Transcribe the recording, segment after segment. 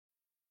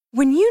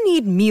When you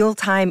need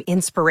mealtime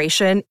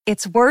inspiration,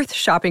 it's worth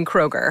shopping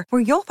Kroger,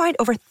 where you'll find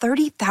over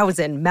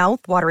 30,000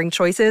 mouth-watering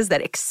choices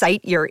that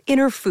excite your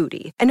inner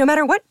foodie. And no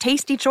matter what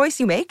tasty choice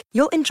you make,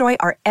 you'll enjoy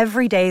our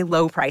everyday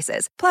low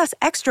prices, plus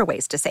extra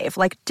ways to save,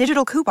 like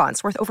digital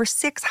coupons worth over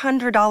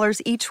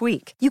 $600 each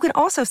week. You can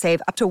also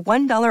save up to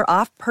 $1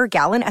 off per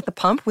gallon at the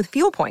pump with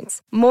fuel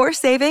points. More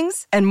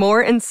savings and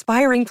more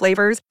inspiring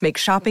flavors make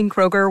shopping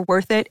Kroger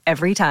worth it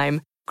every time.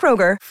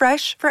 Kroger,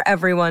 fresh for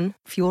everyone.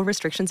 Fuel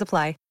restrictions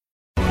apply.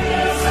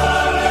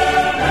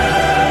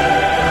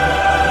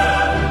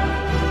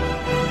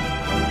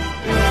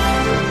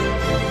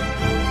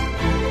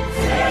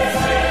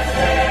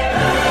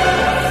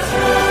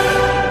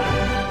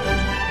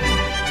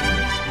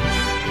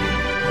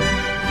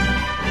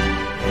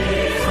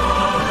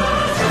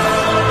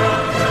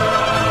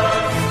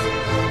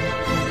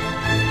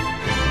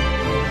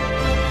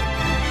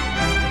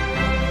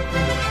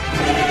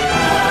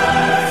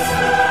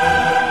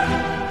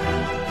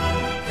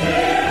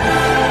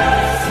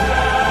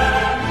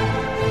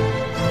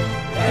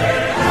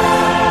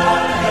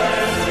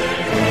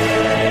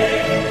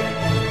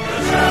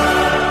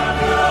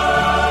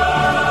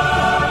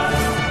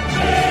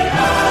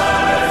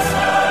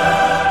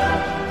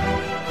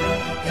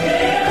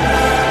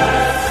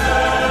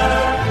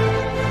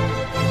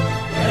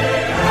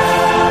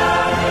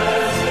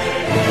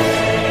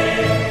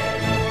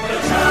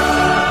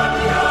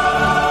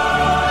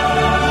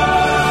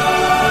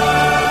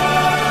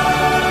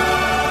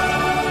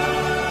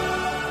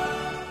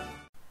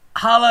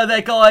 Hello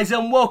there guys,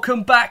 and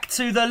welcome back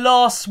to the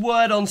last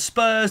word on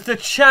Spurs, the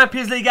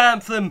Champions League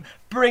anthem,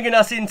 bringing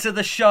us into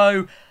the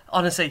show.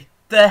 Honestly,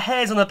 the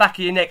hairs on the back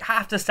of your neck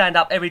have to stand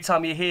up every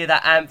time you hear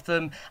that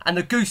anthem, and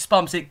the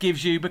goosebumps it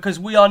gives you, because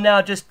we are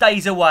now just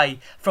days away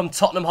from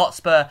Tottenham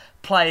Hotspur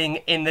playing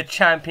in the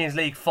Champions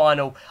League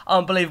final.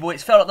 Unbelievable.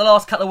 It's felt like the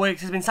last couple of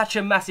weeks has been such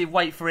a massive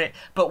wait for it,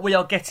 but we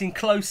are getting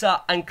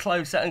closer and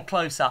closer and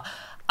closer.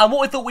 And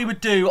what we thought we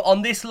would do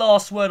on this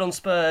last word on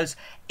Spurs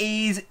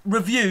is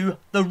review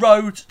the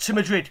road to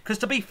Madrid. Because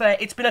to be fair,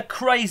 it's been a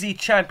crazy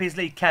Champions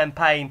League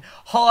campaign.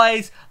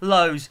 Highs,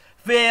 lows,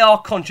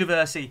 VAR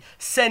controversy,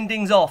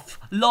 sendings off,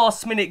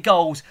 last minute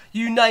goals,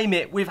 you name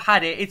it, we've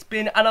had it. It's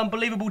been an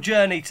unbelievable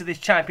journey to this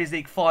Champions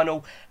League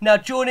final. Now,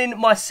 joining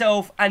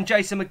myself and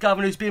Jason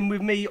McGovern, who's been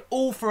with me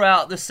all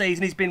throughout the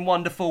season, he's been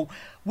wonderful.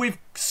 We've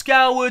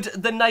scoured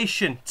the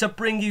nation to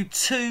bring you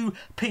two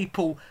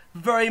people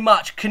very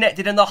much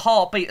connected in the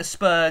heartbeat of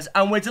Spurs,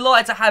 and we're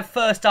delighted to have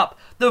first up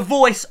the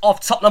voice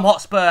of Tottenham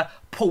Hotspur,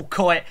 Paul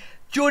Coyte.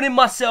 Joining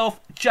myself,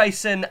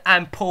 Jason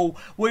and Paul,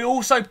 we're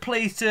also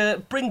pleased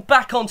to bring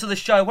back onto the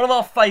show one of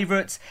our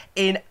favourites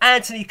in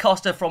Anthony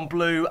Costa from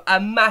Blue, a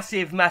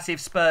massive, massive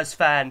Spurs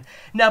fan.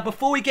 Now,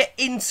 before we get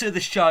into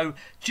the show,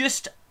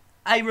 just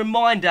a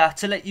reminder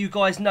to let you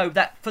guys know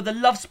that for the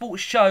Love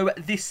Sports show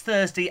this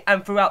Thursday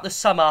and throughout the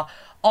summer,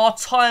 our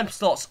time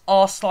slots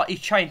are slightly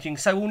changing.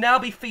 So we'll now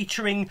be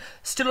featuring,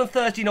 still on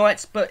Thursday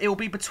nights, but it will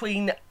be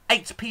between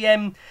 8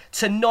 p.m.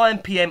 to 9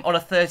 p.m. on a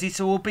Thursday.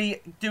 So we'll be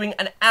doing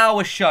an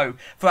hour show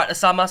throughout the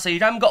summer. So you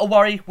haven't got to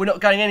worry, we're not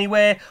going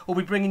anywhere. We'll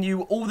be bringing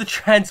you all the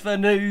transfer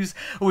news.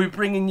 We'll be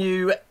bringing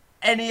you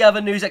any other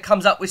news that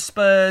comes up with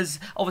Spurs,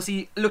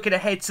 obviously looking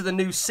ahead to the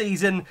new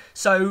season.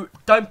 So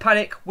don't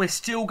panic, we're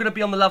still going to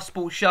be on the Love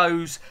Sports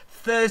shows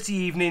Thursday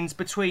evenings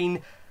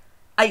between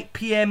 8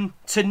 p.m.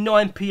 to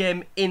 9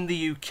 p.m. in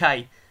the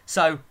UK.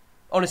 So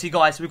honestly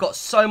guys, we've got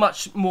so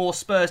much more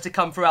Spurs to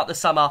come throughout the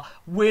summer.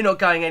 We're not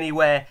going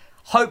anywhere.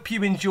 Hope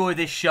you enjoy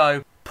this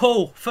show.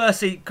 Paul,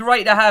 firstly,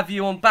 great to have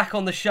you back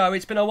on the show.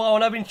 It's been a while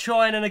and I've been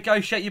trying to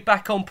negotiate you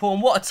back on, Paul,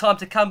 and what a time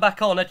to come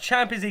back on. A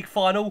Champions League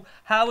final.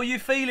 How are you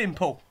feeling,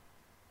 Paul?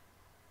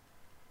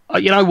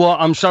 You know what?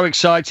 I'm so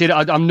excited.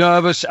 I'm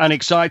nervous and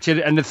excited.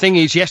 And the thing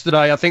is,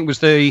 yesterday, I think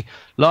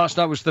last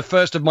night was the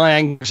first of my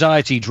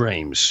anxiety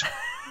dreams.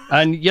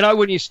 And, you know,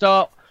 when you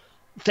start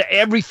to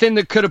everything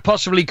that could have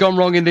possibly gone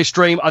wrong in this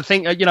dream, I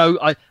think, I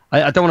don't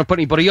want to put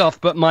anybody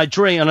off, but my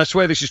dream, and I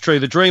swear this is true,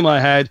 the dream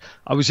I had,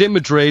 I was in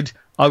Madrid,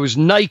 I was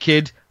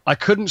naked, I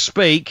couldn't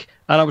speak,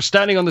 and I was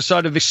standing on the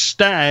side of this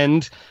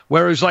stand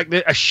where it was like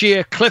a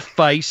sheer cliff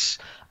face,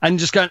 and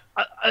just going,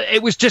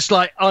 it was just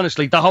like,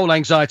 honestly, the whole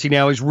anxiety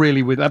now is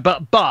really with me.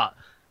 But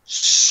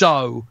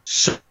so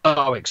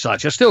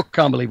excited. I still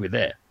can't believe we're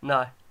there.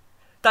 No.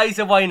 Days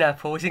away now,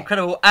 Paul. It's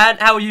incredible. And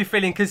how are you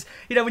feeling? Because,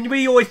 you know, when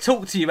we always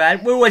talk to you,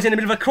 man, we're always in the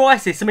middle of a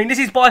crisis. I mean, this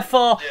is by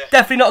far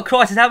definitely not a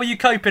crisis. How are you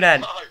coping, Anne?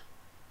 No,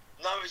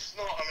 it's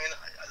not. I mean,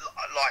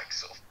 I like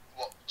sort of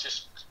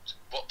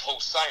what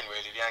Paul's saying,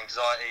 really. The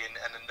anxiety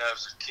and the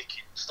nerves are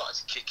starting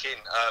to kick in.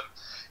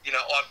 You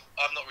know,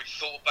 I've not really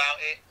thought about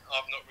it.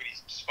 I've not really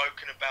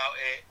spoken about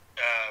it.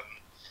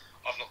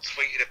 I've not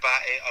tweeted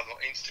about it. I've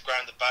not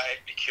Instagrammed about it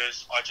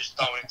because I just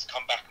don't want it to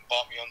come back and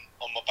bite me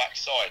on my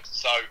backside.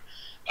 So,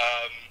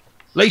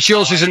 at least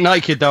yours isn't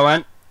naked, though,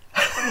 Ant.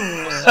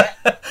 What's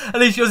that? At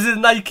least yours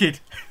isn't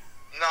naked.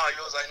 No,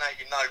 yours ain't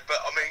naked. No,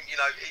 but I mean, you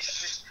know, it's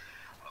just.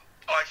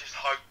 I just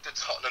hope the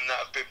Tottenham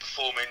that have been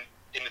performing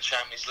in the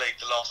Champions League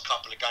the last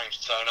couple of games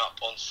turn up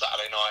on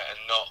Saturday night and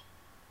not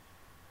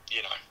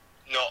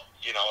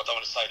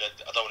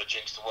I don't want to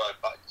jinx the word,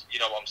 but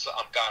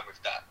I'm going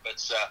with that.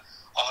 But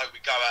I hope we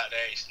go out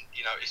there.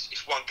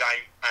 It's one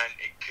game, and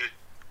it could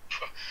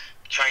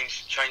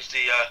change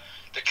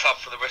the club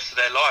for the rest of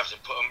their lives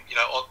and put them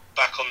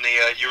back on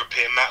the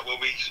European map where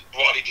we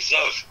rightly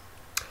deserve.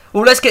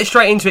 Well, let's get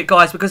straight into it,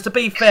 guys, because to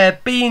be fair,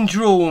 being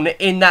drawn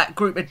in that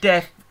group of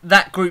death,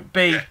 that Group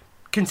B,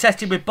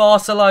 contested with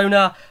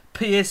Barcelona,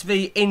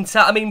 PSV,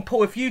 Inter. I mean,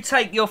 Paul, if you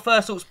take your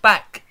first thoughts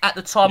back at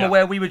the time of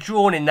where we were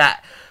drawn in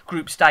that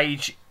group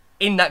stage,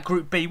 in that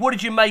Group B, what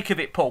did you make of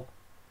it, Paul?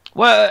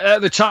 Well,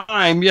 at the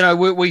time,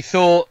 we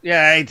thought,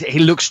 he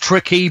looks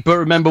tricky, but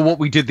remember what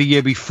we did the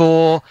year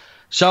before.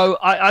 So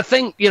I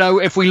think,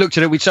 if we looked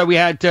at it, we'd say we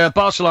had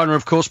Barcelona,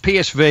 of course,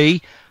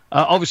 PSV,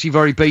 obviously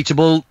very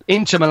beatable,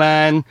 Inter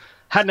Milan,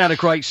 hadn't had a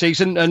great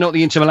season, not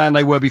the Inter Milan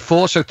they were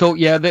before, so thought,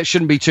 there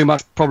shouldn't be too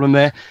much problem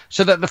there.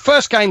 So that the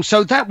first game,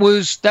 that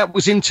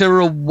was Inter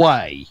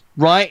away,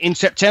 right, in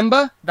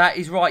September? That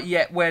is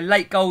right, where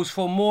late goals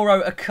for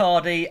Mauro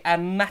Icardi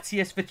and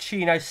Matthias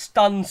Vecino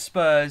stunned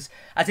Spurs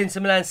as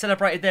Inter Milan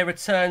celebrated their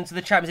return to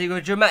the Champions League with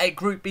a dramatic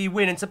Group B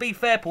win. And to be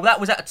fair, Paul,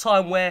 that was at a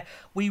time where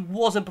we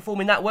wasn't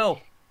performing that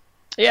well.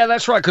 Yeah,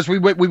 that's right, because we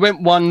went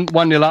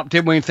 1-0 up,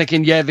 didn't we,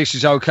 thinking, this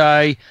is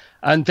okay.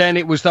 And then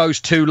it was those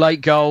two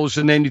late goals,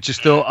 and then you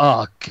just thought,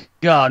 oh,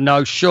 God,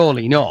 no,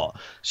 surely not.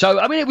 So,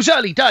 I mean, it was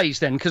early days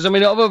then, because, I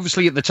mean,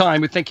 obviously at the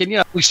time we're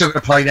thinking, we still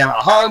got to play them at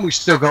home, we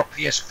still got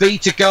PSV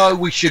to go,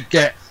 we should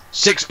get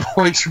 6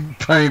 points from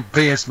playing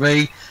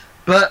PSV.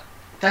 But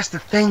that's the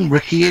thing,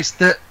 Ricky, is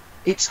that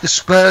it's the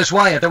Spurs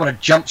way. I don't want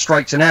to jump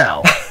straight to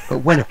now, but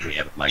when have we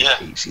ever made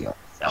it easy on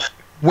ourselves?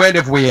 When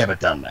have we ever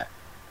done that?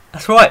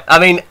 That's right. I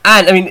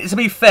mean, to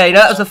be fair,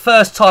 that was the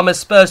first time as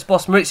Spurs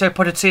boss Mauricio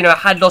Pochettino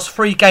had lost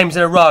 3 games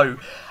in a row,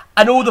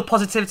 and all the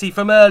positivity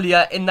from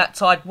earlier in that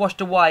tide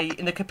washed away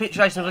in the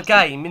capitulation of the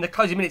game in the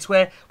closing minutes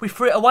where we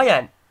threw it away,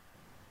 Ant.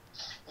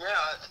 Yeah,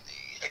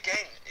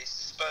 again, it's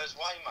Spurs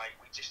way, mate.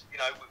 We just, we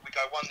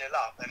go 1-0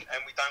 up and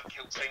we don't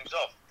kill teams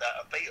off that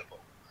are beatable.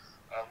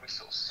 We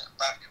sort of sit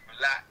back and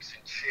relax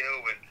and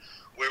chill, and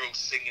we're all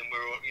singing,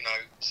 we're all,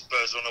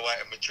 Spurs on the way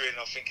to Madrid, and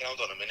I'm thinking,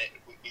 hold on a minute,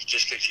 we've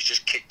just literally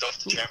just kicked off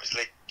the Champions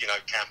League,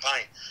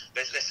 campaign.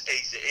 Let's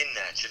ease it in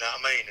there, do you know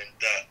what I mean? And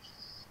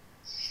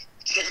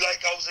 2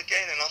 late goals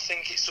again, and I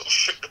think it sort of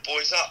shook the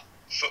boys up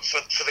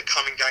for the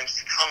coming games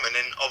to come. And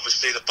then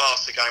obviously the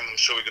Barca game, I'm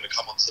sure we're going to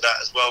come on to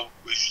that as well,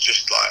 was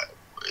just like,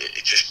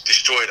 it just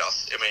destroyed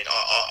us. I mean,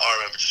 I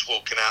remember just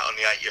walking out on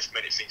the 80th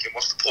minute thinking,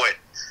 what's the point?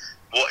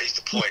 What is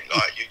the point?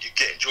 Like, you're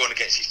getting drawn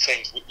against these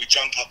teams. We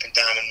jump up and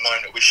down and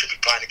moan that we should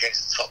be playing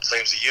against the top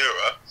teams of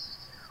Europe.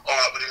 All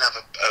right, we didn't have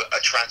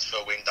a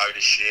transfer window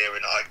this year,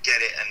 and I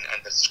get it,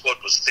 and the squad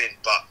was thin,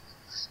 but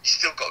you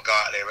still got to go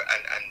out there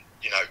and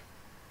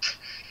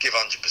give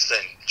 100%.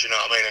 Do you know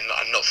what I mean?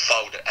 And not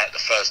fold at the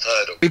first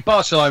hurdle.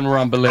 Barcelona were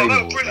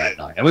unbelievable that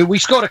night. I mean, we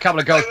scored a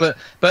couple of goals,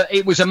 but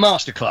it was a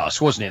masterclass,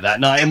 wasn't it,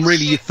 that night? And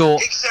really, you thought,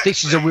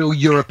 this is a real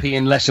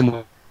European lesson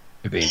we're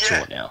being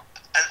taught now.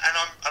 And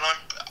I'm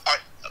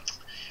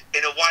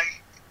in a way,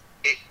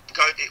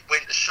 it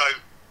went to show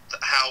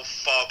how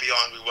far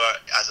behind we were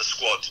as a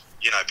squad,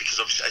 because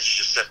obviously, as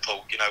you just said,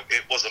 Paul,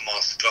 it was a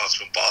masterclass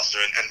from Barca,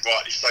 and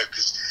rightly so,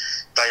 because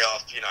they are,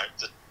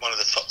 one of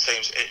the top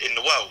teams in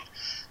the world.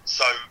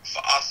 So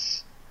for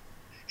us,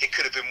 it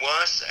could have been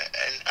worse,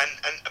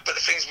 but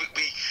the thing is,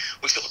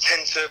 we sort of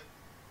tend to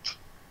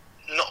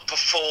not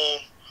perform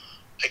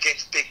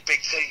against big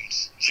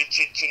teams. Do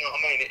you know what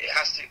I mean?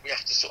 We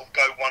have to sort of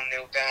go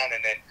 1-0 down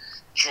and then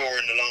draw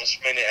in the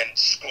last minute and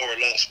score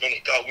a last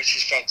minute goal, which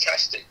is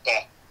fantastic,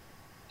 but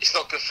it's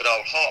not good for the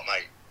old heart,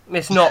 mate.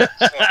 It's not.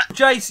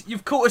 Jace,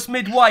 you've caught us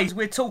midway.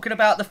 We're talking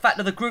about the fact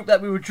of the group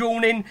that we were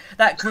drawn in,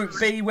 that Group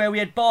B, where we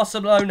had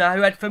Barcelona,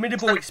 who had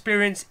formidable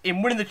experience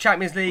in winning the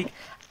Champions League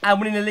and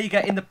winning the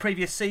Liga in the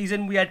previous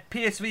season. We had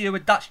PSV, who were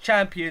Dutch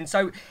champions.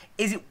 So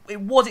it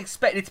was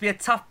expected to be a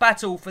tough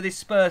battle for this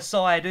Spurs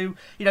side, who,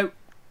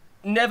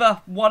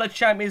 never won a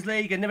Champions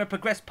League and never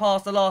progressed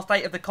past the last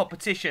 8 of the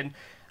competition.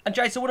 And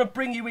Jason, I want to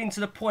bring you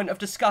into the point of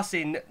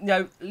discussing,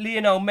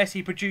 Lionel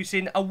Messi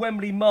producing a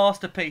Wembley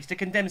masterpiece to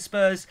condemn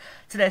Spurs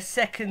to their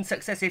 2nd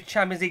successive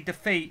Champions League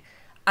defeat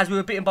as we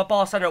were beaten by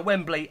Barcelona at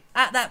Wembley.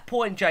 At that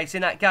point, Jason,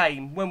 in that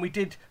game, when we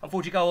did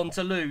unfortunately go on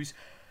to lose,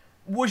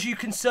 was you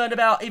concerned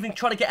about even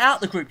trying to get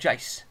out the group,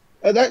 Jace?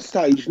 At that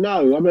stage,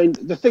 no. I mean,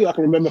 the thing I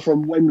can remember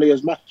from Wembley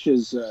as much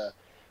as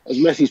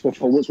Messi's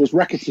performance was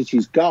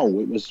Rakitic's goal.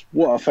 It was,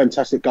 what a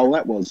fantastic goal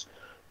that was.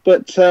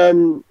 But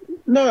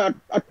no,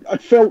 I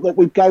felt that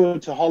we'd go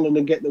to Holland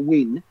and get the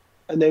win,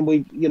 and then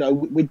we'd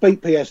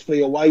beat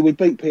PSV away, we'd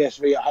beat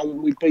PSV at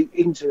home, we'd beat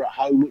Inter at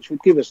home, which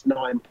would give us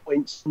 9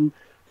 points, and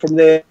from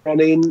there on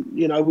in,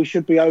 we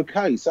should be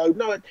okay. So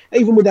no,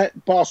 even with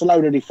that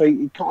Barcelona defeat,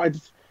 it kind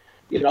of,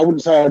 I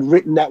wouldn't say I'd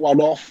written that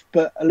one off,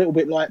 but a little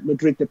bit like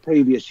Madrid the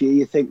previous year,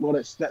 you think, well,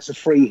 that's a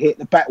free hit.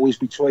 The battle is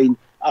between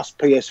us,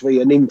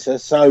 PSV, and Inter,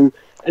 so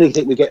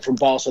anything we get from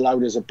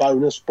Barcelona is a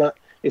bonus. But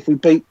if we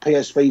beat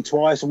PSV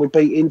twice and we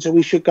beat Inter,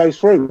 we should go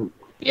through.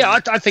 Yeah,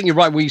 I think you're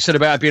right when you said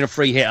about it being a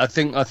free hit. I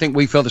think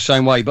we felt the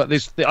same way. But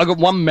I got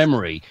one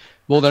memory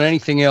more than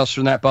anything else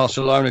from that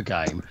Barcelona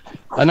game,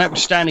 and that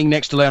was standing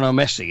next to Lionel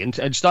Messi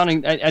and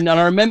standing. And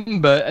I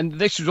remember, and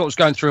this was what was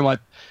going through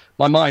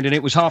my mind, and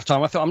it was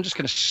halftime. I thought, I'm just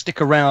going to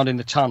stick around in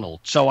the tunnel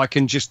so I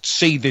can just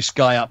see this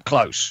guy up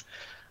close.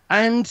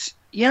 And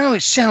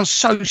it sounds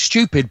so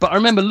stupid, but I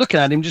remember looking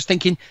at him just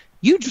thinking,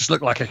 you just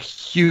look like a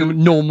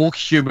normal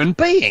human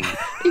being.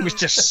 He was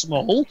just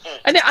small.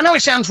 And I know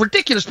it sounds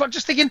ridiculous, but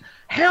just thinking,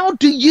 how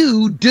do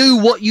you do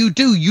what you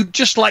do? You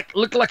just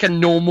look like a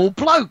normal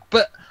bloke,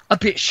 but a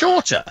bit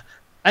shorter.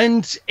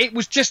 And it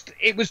was just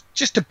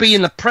to be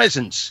in the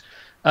presence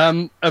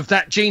of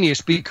that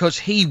genius, because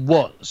he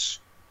was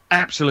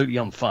absolutely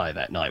on fire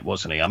that night,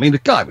 wasn't he? I mean, the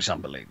guy was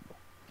unbelievable.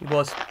 He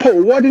was.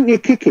 Paul, why didn't you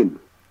kick him?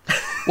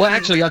 Well,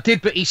 actually, I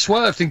did, but he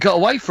swerved and got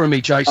away from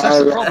me, Jace.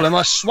 That's the problem.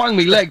 I swung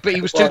my leg, but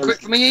he was too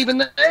quick for me even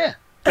there.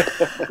 And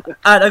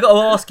I got to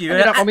ask you,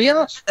 on me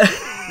ass.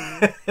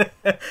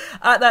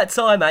 At that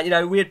time,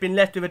 man, we had been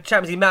left with a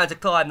Champions League mountain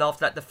to climb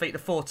after that defeat, the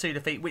 4-2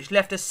 defeat, which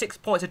left us 6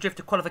 points adrift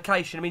of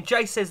qualification. I mean,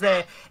 Jay says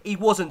there he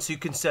wasn't too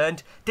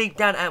concerned. Deep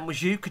down, Ant,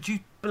 was you. Could you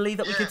believe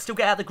that we could still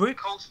get out of the group?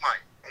 Of course,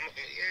 mate.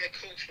 Yeah,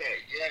 of course,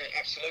 mate. Yeah,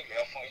 absolutely.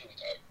 I thought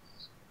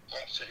we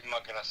were absolutely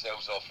mugging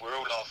ourselves off. We're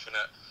all laughing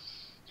at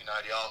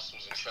the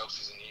Arsenals and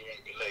Chelseas and the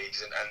Europa Leagues,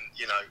 and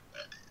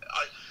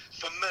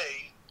for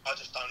me, I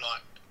just don't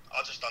like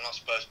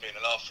Spurs being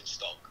a laughing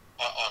stock.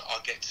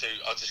 I'll get too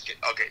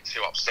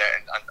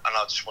upset, and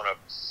I just want to,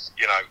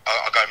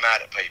 I go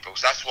mad at people.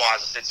 So that's why,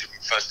 as I said to you when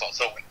we first started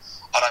talking,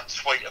 I don't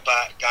tweet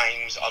about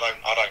games. I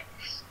don't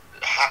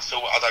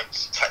hassle. I don't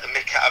take the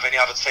mick out of any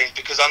other team,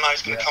 because I know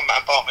it's going to come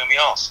back and bite me on the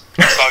arse.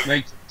 So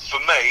for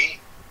me,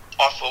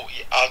 I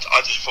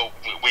just thought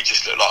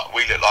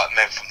we look like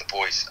men from the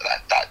boys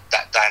that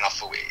day, and I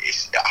thought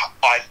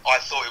I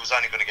thought it was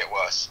only going to get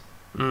worse.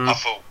 I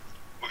thought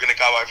we're going to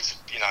go over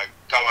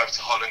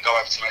to Holland, go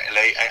over to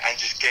Italy, and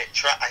just get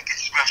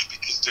smashed,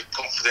 because the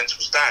confidence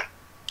was down.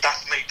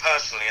 That's me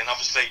personally, and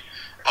obviously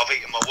I've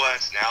eaten my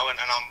words now, and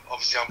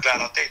I'm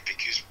glad I did,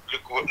 because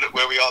look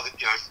where we are,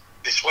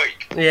 this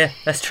week. Yeah,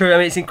 that's true. I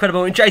mean, it's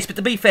incredible. And Jace, but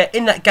to be fair,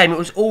 in that game, it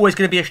was always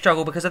going to be a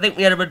struggle, because I think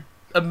we had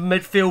a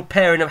midfield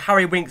pairing of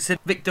Harry Winks and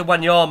Victor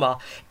Wanyama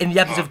in the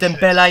absence of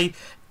Dembele,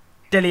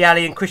 Dele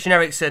Alli and Christian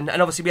Eriksen,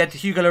 and obviously we had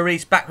Hugo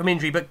Lloris back from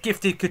injury, but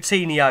gifted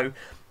Coutinho,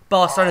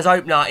 Barcelona's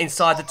opener,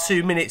 inside the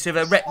 2 minutes with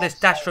a reckless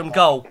dash from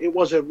goal. It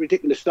was a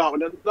ridiculous start,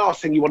 and the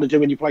last thing you want to do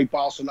when you play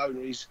Barcelona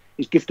is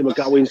gift them a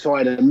goal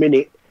inside a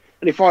minute.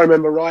 And if I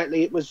remember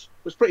rightly, it was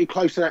pretty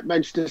close to that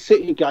Manchester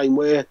City game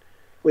where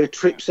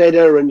Tripp's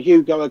header and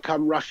Hugo had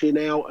come rushing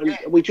out, and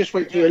we just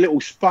went through a little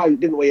spate,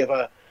 didn't we, of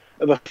a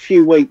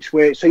few weeks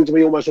where it seemed to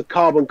be almost a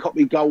carbon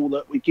copy goal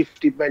that we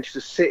gifted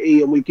Manchester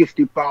City and we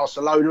gifted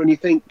Barcelona, and you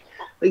think,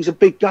 these are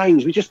big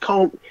games. We just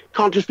can't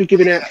just be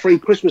giving out free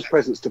Christmas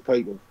presents to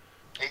people.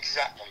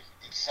 Exactly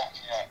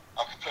that.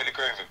 I completely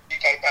agree with you.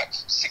 You go back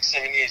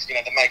 6-7 years, the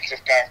making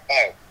of Gareth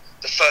Bale.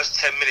 The first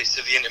 10 minutes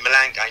of the Inter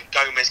Milan game,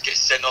 Gomez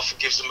gets sent off and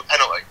gives them a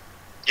penalty.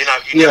 He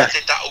never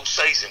did that all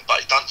season,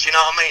 but do you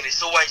know what I mean?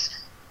 It's always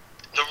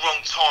the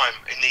wrong time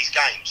in these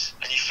games,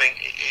 and you think,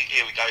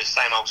 here we go, the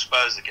same old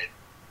Spurs again.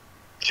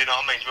 Do you know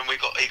what I mean? When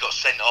he got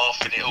sent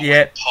off, and it all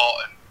went pot,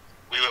 and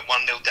we went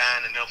 1-0 down,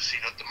 and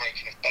obviously not the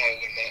making of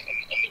Bale,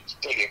 and it was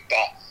brilliant.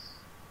 But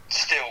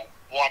still,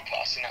 why put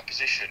us in that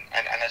position?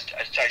 And as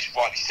Jason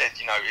rightly said,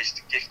 it's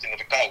the gifting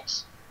of the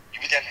goals.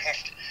 We don't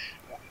have to.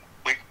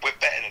 We're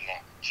better than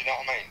that. Do you know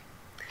what I mean?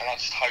 And I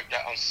just hope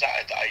that on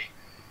Saturday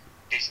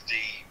is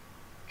the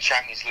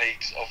Champions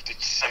Leagues of the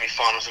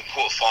semi-finals and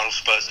quarter-finals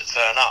Spurs that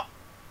turn up.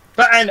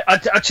 But and I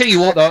tell you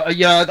what, though,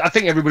 I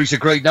think everybody's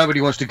agreed.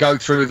 Nobody wants to go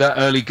through that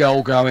early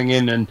goal going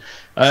in and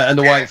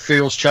the way it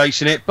feels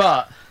chasing it.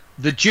 But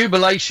the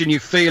jubilation you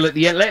feel at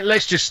the end.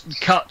 Let's just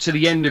cut to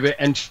the end of it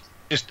and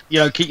just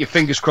keep your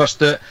fingers crossed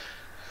that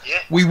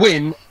we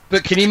win.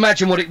 But can you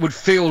imagine what it would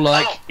feel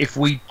like if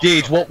we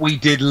did what we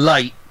did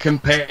late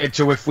compared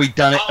to if we'd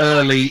done it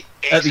early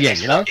at the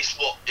end? It's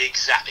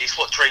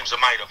what dreams are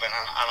made of, and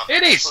I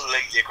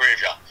completely agree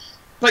with you.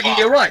 But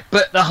you're right.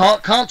 But the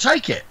heart can't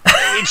take it.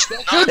 It's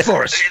not good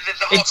for us.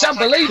 It's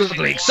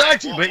unbelievably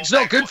exciting, but it's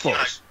not good for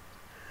us.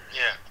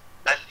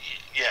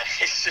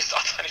 It's just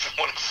I don't even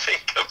want to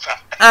think about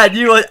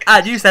it.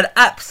 And you said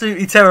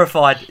absolutely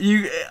terrified.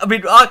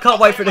 I can't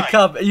wait for it to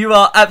come. You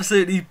are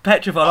absolutely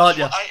petrified, aren't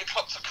you? 8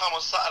 o'clock to come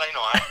on Saturday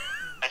night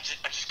and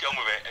just get on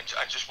with it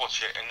and just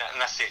watch it, and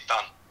that's it,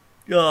 done.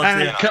 Oh,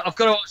 I've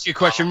got to ask you a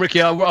question,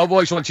 Ricky. I've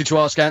always wanted to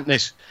ask Ant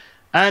this.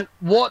 And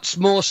what's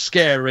more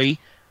scary,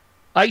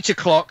 8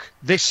 o'clock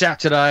this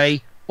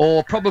Saturday,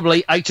 or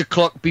probably 8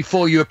 o'clock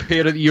before you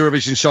appeared at the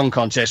Eurovision Song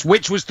Contest?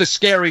 Which was the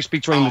scariest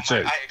between the two?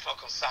 8 o'clock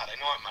on Saturday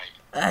night,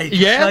 mate.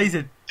 Hey,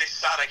 amazing. This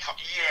Saturday,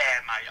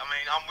 mate. I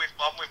mean, I'm with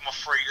my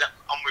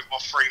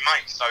three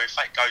mates. So if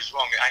that goes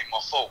wrong, it ain't my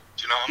fault.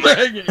 Do you know what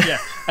I mean? Yeah.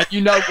 And you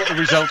know what the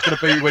result's going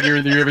to be when you're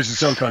in the Eurovision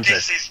Song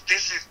Contest.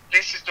 This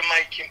is the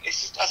making.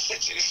 This is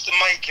the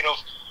making of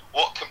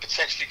what can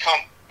potentially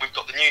come. We've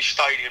got the new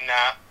stadium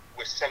now.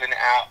 We're selling it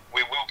out.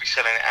 We will be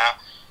selling it out.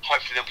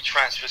 Hopefully there'll be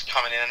transfers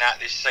coming in and out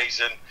this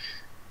season.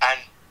 And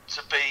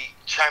to be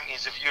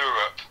champions of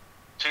Europe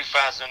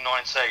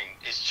 2019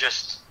 is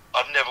just,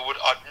 I never would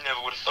have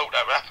thought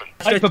that would happen.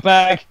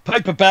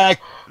 Paper bag.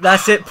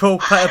 That's it, Paul.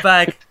 Paper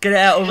bag. Get it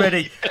out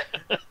already.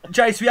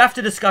 Jace, we have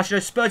to discuss,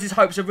 Spurs'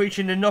 hopes of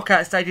reaching the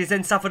knockout stages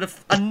then suffered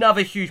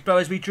another huge blow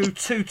as we drew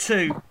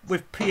 2-2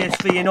 with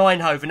PSV in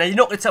Eindhoven. Now, you're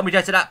not going to tell me,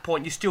 Jace, at that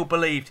point you still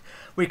believed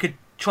we could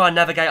try and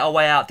navigate our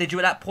way out. Did you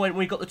at that point when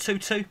we got the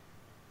 2-2?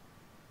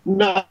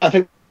 No, I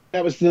think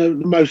that was the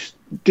most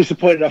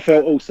disappointed I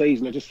felt all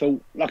season. I just thought,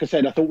 like I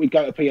said, I thought we'd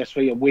go to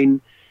PSV and win.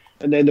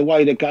 And then the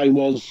way the game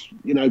was,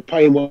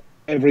 paying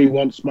whatever he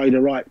wants, made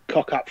a right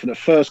cock up for the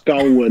first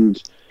goal. And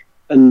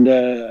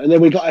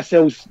then we got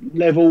ourselves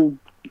level.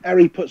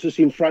 Harry puts us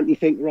in front. You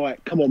think,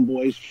 right, come on,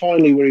 boys.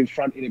 Finally, we're in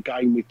front in a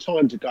game with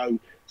time to go.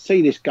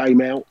 See this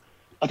game out.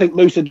 I think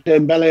Moussa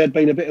Dembele had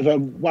been a bit of a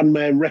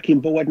one-man wrecking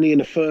ball, hadn't he, in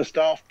the first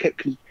half?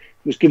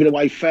 Was giving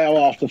away foul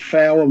after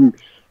foul.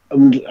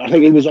 And I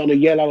think he was on a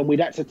yellow and we'd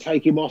had to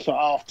take him off at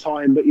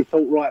half-time. But you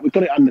thought, right, we've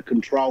got it under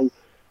control.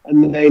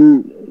 And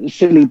then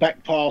silly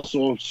back pass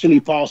or silly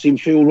pass in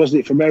field,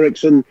 wasn't it, from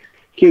Ericsson?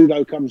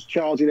 Hugo comes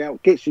charging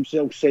out, gets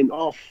himself sent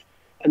off.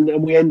 And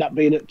then we end up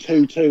being at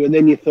 2-2. And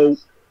then you thought...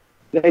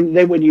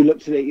 Then when you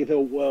looked at it, you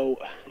thought, well,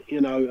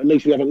 at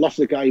least we haven't lost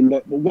the game.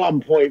 But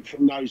 1 point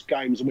from those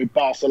games, and with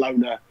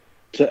Barcelona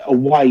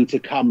away to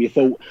come, you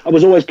thought... I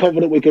was always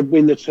confident we could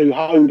win the 2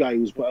 home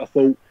games, but I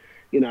thought,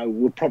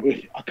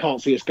 I can't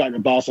see us going to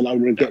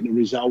Barcelona and getting a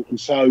result. And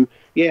so,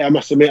 yeah, I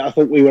must admit, I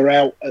thought we were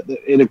out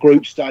in a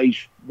group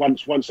stage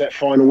once that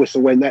final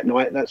whistle went that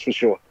night, that's for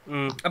sure.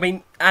 I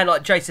mean, and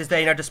like Jay says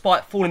there,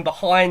 despite falling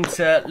behind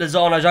to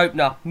Lozano's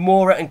opener,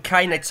 Moura and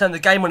Kane, they turned the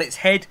game on its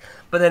head,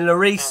 but then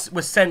Lloris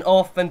was sent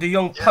off and De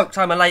Jong poked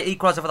home a late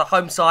equaliser for the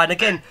home side. And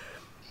again,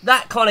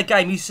 that kind of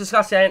game, you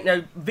discussed,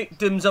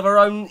 victims of our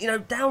own,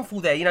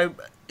 downfall there.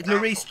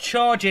 Lloris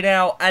charging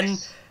out,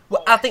 and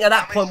I think at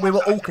that point we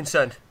were all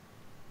concerned.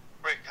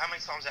 Rick, how many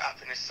times it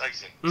happened this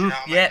season? Do you know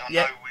what I mean?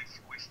 I know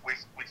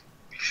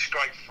we've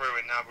scraped through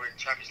and now we're in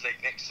Champions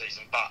League next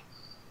season, but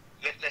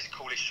let's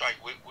call it straight.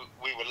 We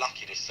were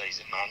lucky this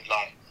season, man.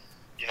 Like,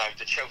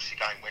 the Chelsea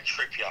game when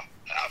Trippier,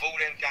 out of all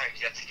them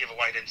games, he had to give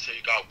away them 2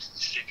 goals, the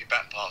stupid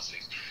back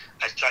passes.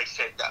 As Jay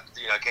said, that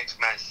against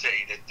Man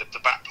City,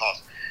 the back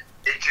pass,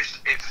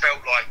 it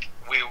felt like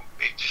we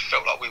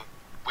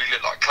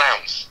looked like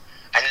clowns.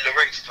 And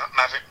Lloris,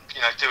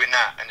 doing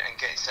that and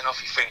getting sent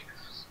off, you think,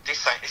 this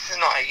is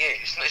not a year.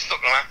 It's not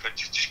going to happen.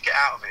 Just get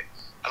out of it.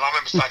 And I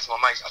remember saying to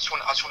my mates, I just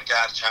want to get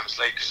out of the Champions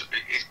League because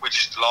we're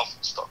just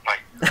laughing stock,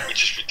 mate. We're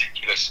just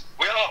ridiculous.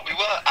 We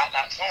were at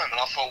that time, and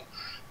I thought,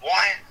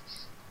 why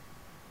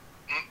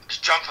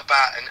jump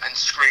about and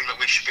scream that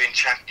we should be in the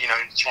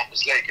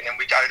Champions League, and then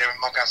we go there and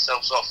mug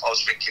ourselves off? I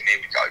was thinking,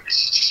 here we go.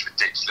 This is just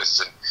ridiculous.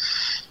 And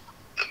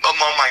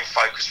my main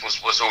focus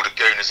was all the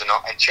Gooners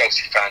and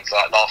Chelsea fans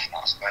laughing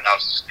at us, man. I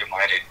was just in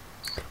my head in.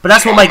 But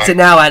that's what makes it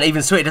now, Ant,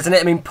 even sweeter, doesn't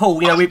it? I mean, Paul,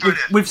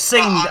 we've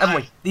seen, haven't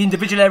we, the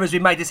individual errors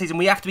we've made this season.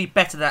 We have to be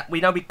better at that.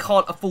 We know we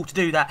can't afford to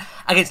do that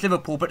against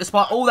Liverpool. But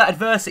despite all that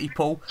adversity,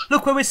 Paul,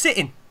 look where we're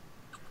sitting.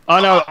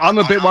 I know. I'm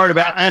a bit worried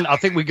about Ant. I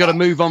think we've got to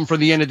move on from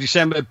the end of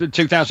December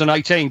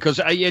 2018 because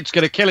it's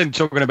going to kill him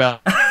talking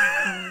about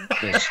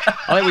this.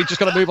 I think we've just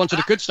got to move on to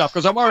the good stuff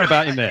because I'm worried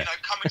about him there.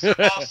 Coming to the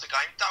Barca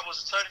game, that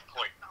was a turning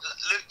point.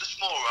 Lucas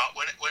Moura,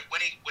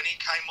 when he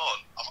came on,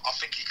 I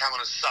think he came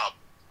on as sub.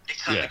 He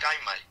turned the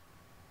game, mate.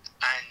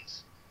 And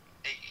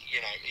he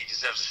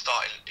deserves a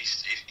start. He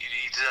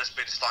deserves to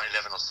be the starting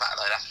 11 on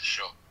Saturday. That's for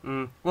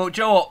sure. Well,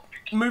 Joe, what?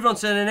 Move on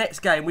to the next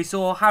game. We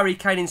saw Harry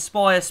Kane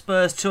inspire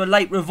Spurs to a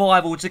late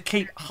revival to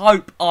keep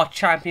hope our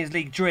Champions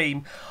League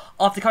dream.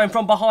 After coming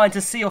from behind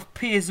to see off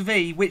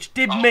PSV, which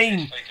did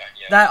mean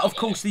that, of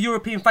course, the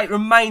European fate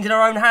remained in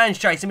our own hands,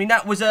 Jace. I mean,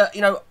 that was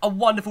a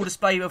wonderful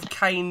display of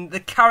Kane, the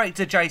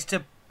character, Jace,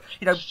 to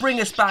bring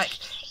us back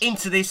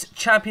into this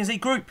Champions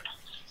League group.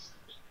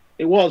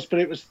 It was, but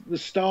it was the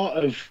start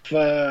of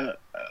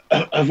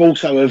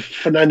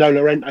Fernando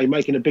Llorente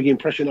making a big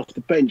impression off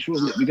the bench,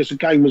 wasn't it? Because the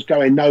game was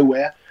going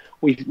nowhere.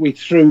 We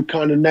threw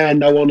kind of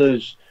Nando on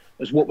as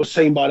what was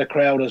seen by the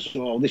crowd as,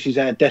 well, this is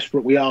how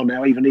desperate we are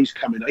now. Even he's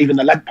coming, even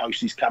the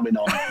lamppost is coming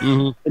on.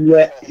 Mm-hmm. And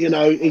yet,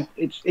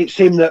 it's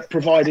him that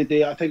provided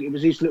I think it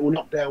was his little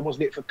knockdown,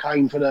 wasn't it, for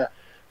Kane for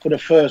the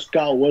first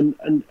goal,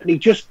 and he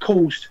just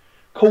caused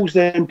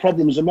them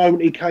problems the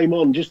moment he came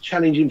on, just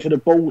challenging for the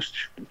balls.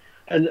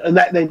 And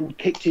that then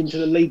kicked into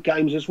the league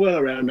games as well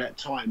around that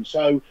time.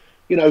 So,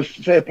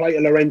 fair play to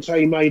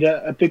Llorente, made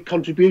a big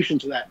contribution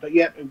to that. But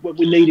yeah,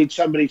 we needed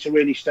somebody to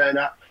really stand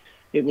up.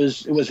 It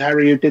was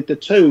Harry who did the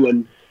 2.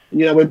 And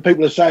when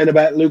people are saying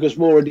about Lucas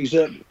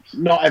Moura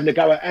not having to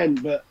go at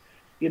Ant, but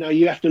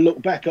you have to look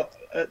back at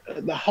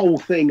the whole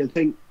thing and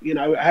think,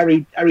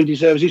 Harry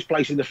deserves his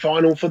place in the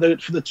final for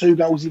the 2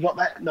 goals he got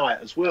that night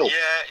as well. Yeah,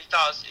 he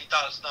does.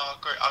 No, I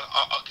agree.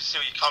 I can see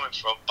where you're coming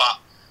from, but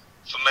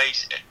for me,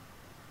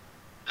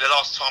 the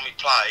last time he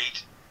played,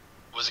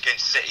 was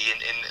against City in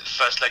the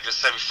first leg of the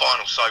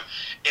semi-final. So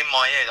in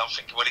my head, I'm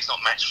thinking, well, he's not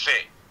match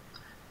fit.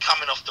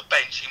 Coming off the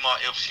bench,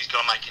 he's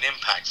going to make an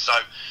impact. So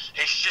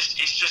it's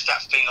just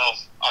that thing of,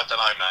 I don't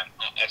know, man.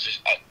 I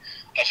just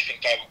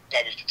think go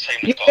with the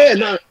team. Yeah,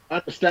 no, I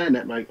understand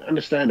that, mate. I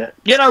understand that.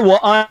 You know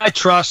what? I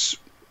trust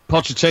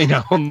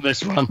Pochettino on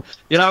this one.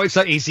 You know, it's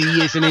like, is he,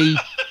 isn't he?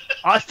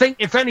 I think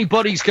if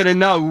anybody's going to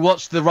know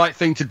what's the right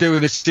thing to do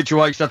in this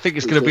situation, I think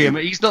it's going to be him.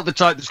 He's not the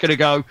type that's going to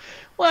go,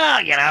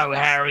 well, you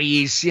know,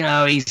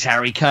 he's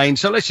Harry Kane,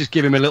 so let's just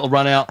give him a little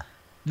run out.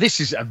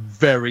 This is a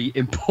very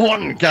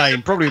important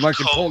game, probably the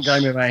most important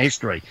game of our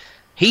history.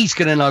 He's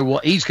going to know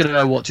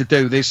what to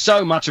do. There's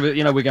so much of it.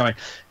 You know, we're going,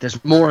 there's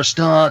Moura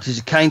start, there's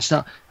a Kane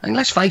start. And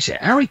let's face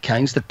it, Harry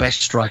Kane's the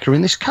best striker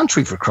in this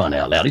country, for crying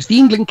out loud. He's the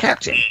England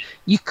captain.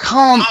 You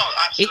can't.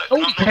 It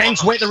all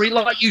depends whether he,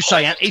 like you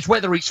say, it's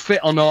whether he's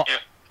fit or not. Yeah.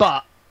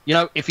 But you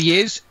know, if he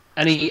is,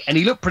 and he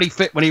looked pretty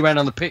fit when he ran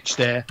on the pitch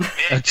there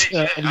at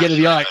the end of the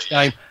Ajax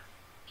game.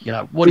 You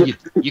know,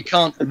 you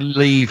can't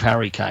leave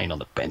Harry Kane on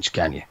the bench,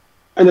 can you?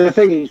 And the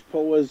thing is,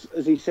 Paul, as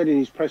he said in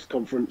his press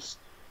conference,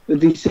 the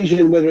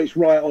decision whether it's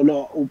right or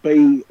not will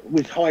be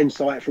with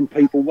hindsight from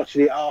people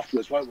watching it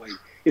afterwards, won't we?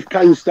 If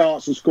Kane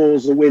starts and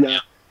scores the winner,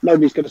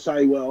 nobody's going to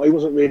say, well, he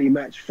wasn't really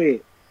match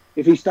fit.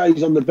 If he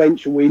stays on the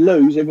bench and we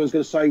lose, everyone's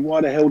going to say,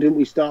 why the hell didn't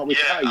we start with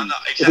Kane? No,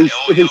 exactly.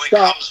 If he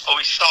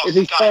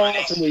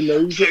starts and we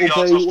lose, it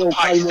will be, well,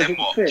 Kane wasn't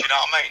fit. Do you know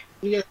what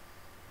I mean?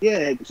 Yeah,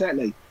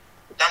 exactly.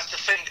 That's the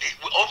thing.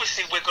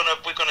 Obviously, we're gonna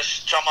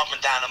jump up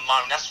and down and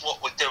moan. That's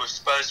what we do as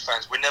Spurs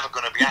fans. We're never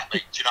going to be happy.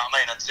 Do you know what I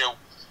mean? Until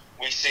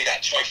we see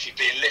that trophy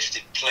being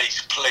lifted.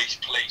 Please, please,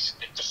 please.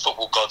 If the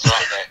football gods are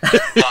out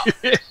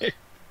there. But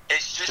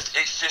it's just,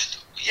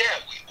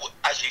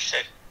 as you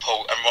said,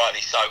 Paul, and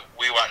rightly so,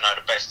 we won't know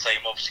the best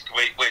team. Obviously,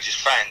 we're just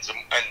fans,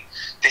 and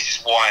this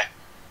is why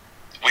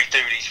we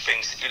do these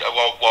things, you know,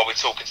 while we're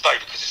talking today,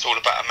 because it's all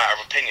about a matter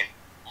of opinion.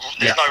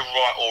 There's no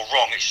right or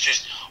wrong. It's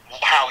just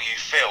how you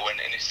feel,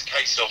 and it's a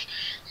case of,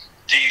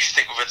 do you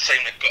stick with a team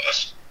that got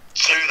us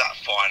to that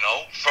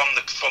final from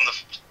the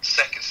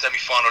second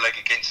semi-final leg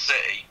against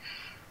City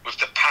with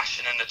the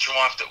passion and the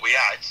drive that we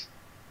had,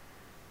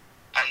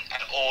 and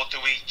or do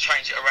we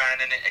change it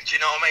around and do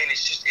you know what I mean?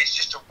 It's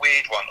just a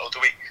weird one. Or do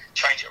we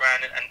change it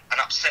around and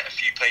upset a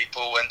few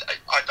people? And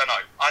I don't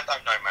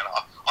know, man.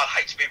 I'd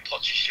hate to be in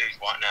Poch's shoes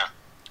right now.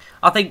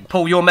 I think,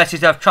 Paul, your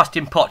message of trust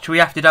in Poch, we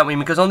have to, don't we?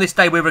 Because on this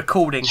day we're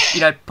recording,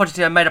 you know,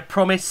 Pochettino made a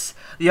promise.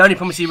 The only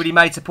promise he really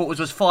made to supporters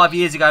was 5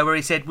 years ago, where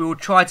he said, we will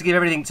try to give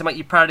everything to make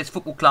you proud of this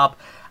football club.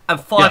 And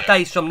 5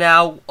 days from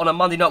now, on a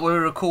Monday night where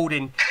we're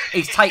recording,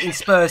 he's taking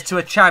Spurs to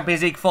a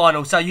Champions League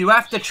final. So you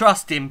have to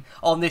trust him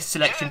on this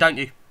selection, don't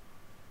you?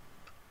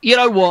 You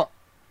know what?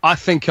 I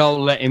think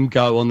I'll let him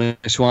go on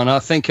this one. I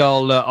think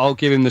I'll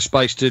give him the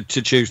space to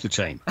choose the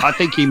team. I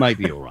think he may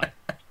be all right.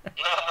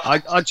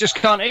 I just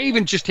can't,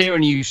 even just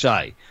hearing you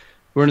say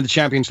we're in the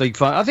Champions League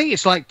final. I think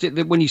it's like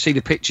when you see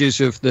the pictures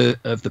of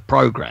the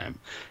programme,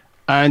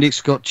 and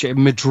it's got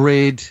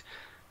Madrid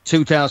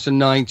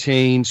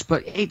 2019,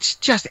 but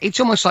it's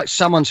almost like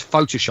someone's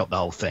photoshopped the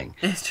whole thing.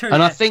 It's true.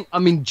 And I think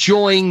I'm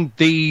enjoying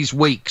these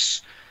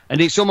weeks, and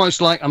it's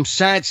almost like I'm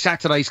sad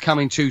Saturday's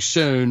coming too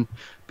soon,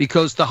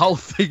 because the whole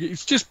thing,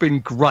 it's just been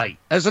great,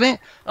 hasn't it?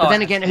 But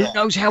then again, who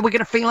knows how we're going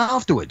to feel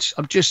afterwards?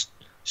 I'm just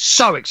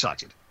so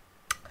excited.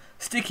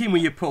 Sticking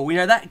with you, Paul, you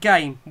know, that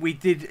game we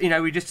did, you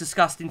know, we just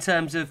discussed in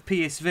terms of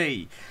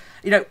PSV,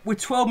 you know,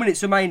 with 12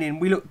 minutes remaining,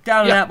 we looked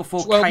down and out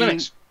before 12 Kane...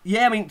 minutes.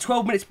 Yeah, I mean,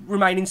 12 minutes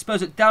remaining,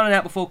 Spurs looked down and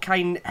out before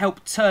Kane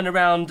helped turn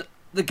around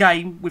the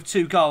game with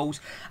 2 goals.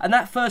 And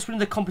that first win of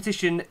the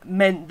competition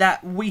meant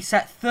that we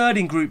sat third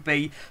in Group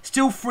B,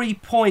 still 3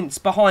 points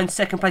behind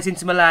second place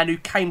Inter Milan, who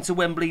came to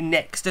Wembley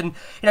next. And,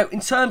 you know,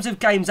 in terms of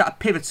games that are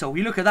pivotal,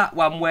 you look at that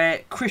one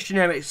where Christian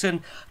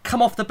Eriksen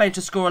come off the bench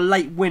to score a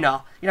late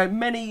winner. You know,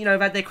 many, you know,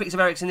 have had their critics of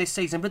Eriksen this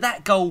season, but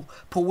that goal,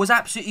 Paul, was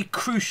absolutely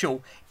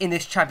crucial in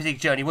this Champions League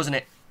journey, wasn't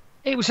it?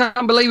 It was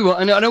unbelievable.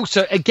 And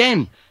also,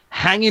 again,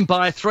 hanging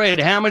by a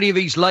thread. How many of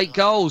these late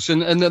goals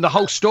and the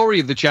whole story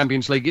of the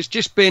Champions League? It's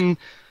just been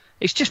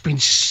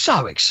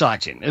so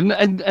exciting.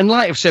 And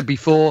like I've said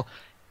before,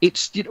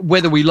 it's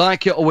whether we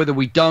like it or whether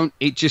we don't,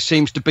 it just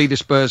seems to be the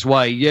Spurs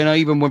way. You know,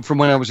 even from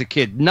when I was a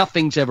kid,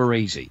 nothing's ever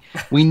easy.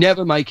 We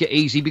never make it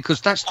easy because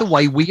that's the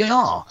way we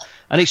are.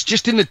 And it's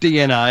just in the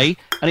DNA,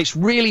 and it's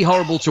really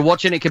horrible to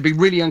watch, and it can be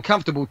really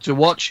uncomfortable to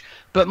watch.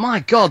 But my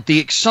God, the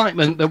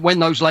excitement that when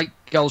those late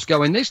goals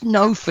go in, there's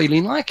no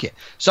feeling like it.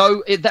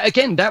 So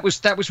that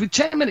was with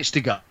 10 minutes to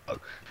go,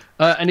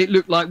 and it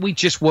looked like we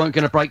just weren't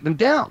going to break them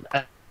down.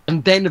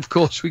 And then, of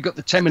course, we got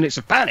the 10 minutes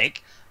of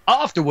panic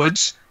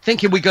afterwards,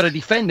 thinking we got to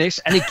defend this,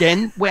 and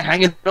again we're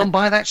hanging on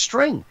by that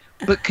string,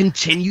 but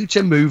continue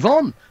to move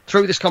on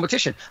through this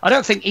competition. I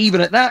don't think even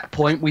at that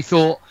point we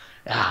thought,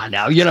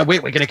 no, you know,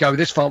 we're going to go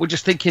this far. We're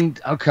just thinking,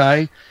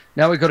 okay,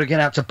 now we've got to get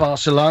out to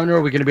Barcelona,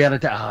 or we're going to be able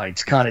to,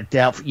 it's kind of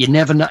doubtful. You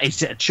never know.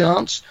 Is it a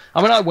chance?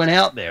 I mean, I went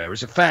out there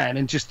as a fan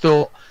and just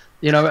thought,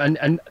 you know,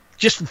 and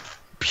just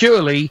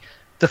purely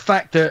the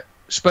fact that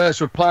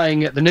Spurs were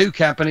playing at the Nou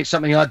Camp, and it's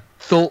something I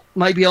thought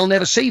maybe I'll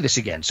never see this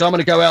again. So I'm going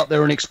to go out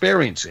there and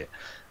experience it.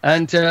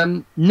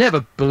 And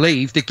never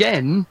believed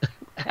again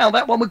how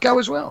that one would go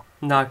as well.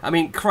 No, I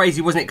mean,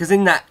 crazy, wasn't it? Because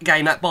in that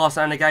game, that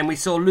Barcelona game, we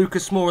saw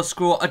Lucas Moura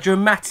score a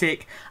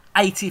dramatic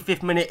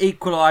 85th minute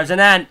equaliser.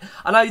 And Ant,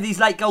 I know these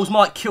late goals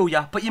might kill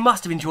you, but you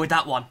must have enjoyed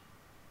that one.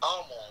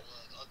 Oh my word!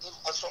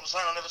 That's what I'm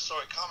saying. I never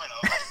saw it coming.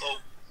 I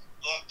thought,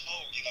 like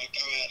Paul, go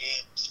out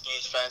there,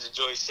 Spurs fans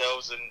enjoy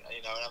yourselves, and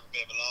have a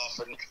bit of a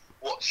laugh and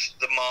watch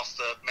the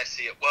master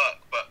Messi at work.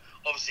 But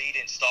obviously, he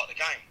didn't start the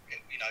game.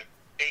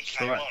 He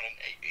came on and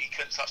he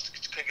couldn't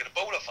couldn't get a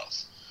ball off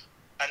us,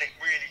 and it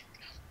really.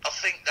 I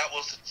think that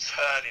was a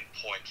turning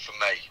point for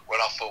me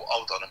when I thought,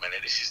 hold on a minute,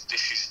 this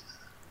is.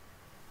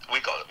 We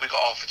got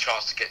half a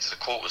chance to get to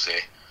the quarters here.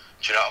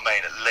 Do you know what I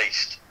mean? At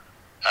least.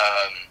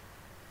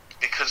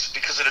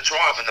 Because of the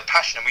drive and the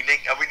passion, and we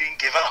didn't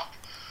give up.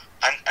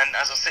 And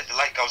as I said, the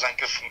late goals ain't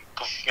good from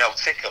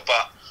Ticker,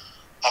 but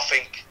I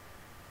think,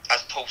 as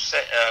Paul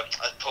said,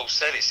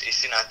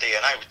 it's in our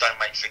DNA. We don't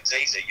make things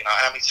easy.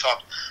 How many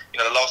times?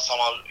 The last time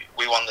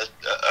we won the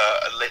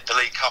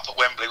League Cup at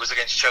Wembley was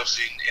against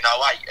Chelsea in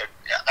 2008. And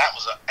that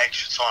was an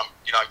extra time.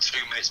 2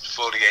 minutes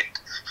before the end,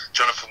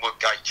 Jonathan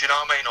Woodgate. Do you know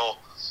what I mean? Or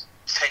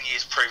 10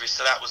 years previous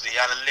to that was the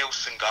Alan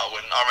Nilsson goal,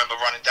 and I remember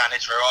running down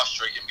Edgware High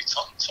Street in my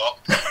top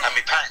and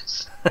my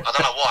pants. I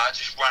don't know why, I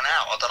just ran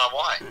out. I don't know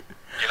why.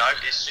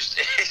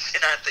 It's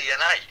in our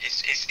DNA.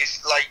 It's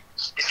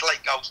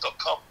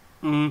lategoals.com.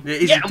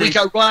 We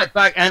go right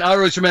back, and I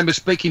always remember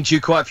speaking to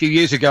you quite a few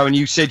years ago, and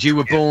you said you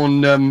were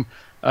born in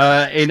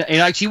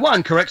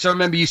 81, correct? So I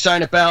remember you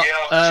saying about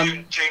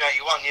June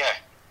 81, yeah.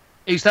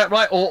 Is that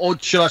right, or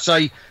should I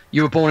say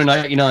you were born in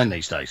 89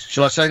 these days?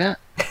 Shall I say that?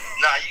 No,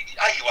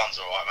 81's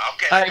all right, man. I'm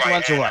getting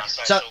 81's all right. now,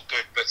 so it's all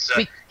good. But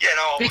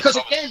because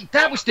again,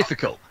 that was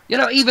difficult.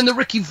 Even the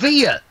Ricky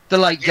Villa, the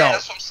late goal,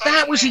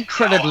 that was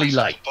incredibly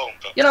late.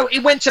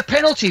 It went to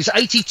penalties,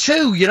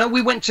 82.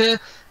 We went to.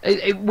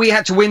 We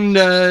had to win.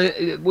 I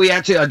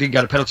didn't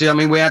go to penalty. I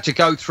mean, we had to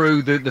go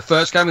through the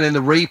first game and then the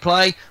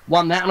replay.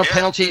 Won that on a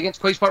penalty against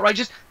Queen's Park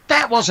Rangers.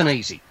 That wasn't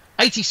easy.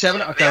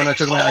 87. Okay, I'm not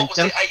talking about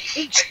 87.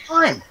 Each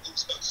time.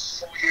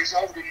 4 years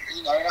old, and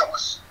that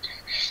was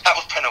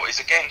penalties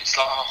again. It's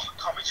like,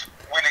 can't we just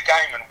win a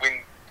game and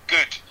win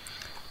good?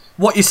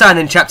 What you're saying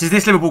then, chaps, is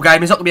this Liverpool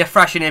game is not going to be a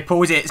thrash in here,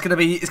 Paul, is it? It's going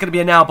to be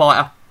a nail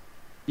biter.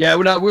 Yeah,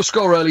 we'll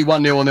score early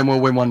 1-0 and then we'll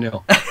win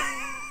 1-0.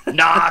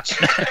 Nah.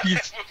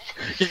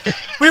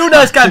 We all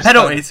know it's going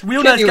penalties. We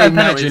all know it's going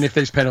penalties. Imagine if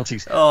there's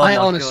penalties. I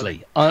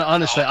honestly,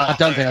 I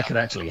don't think I could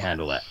actually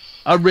handle that.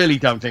 I really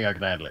don't think I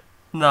could handle it.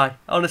 No,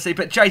 honestly.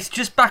 But Jace,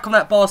 just back on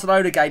that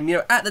Barcelona game,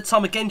 at the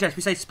time again, Jace,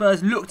 we say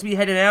Spurs looked to be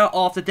heading out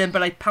after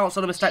Dembele pounced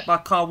on a mistake by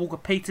Kyle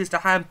Walker-Peters to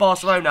hand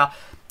Barcelona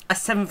a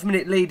 7th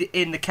minute lead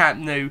in the Camp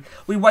Nou.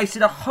 We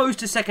wasted a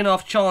host of second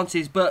half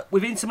chances, but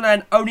with Inter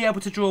Milan only able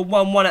to draw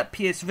 1-1 at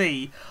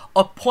PSV,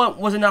 a point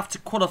was enough to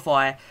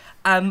qualify.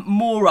 And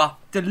Moura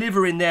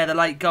delivering there the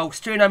late goal,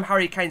 steering home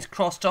Harry Kane's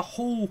cross to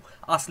haul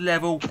us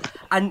level.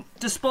 And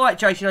despite,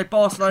 Jace,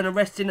 Barcelona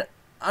resting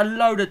a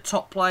load of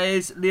top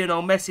players,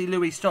 Lionel Messi,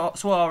 Luis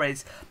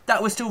Suarez,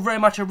 that was still very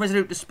much a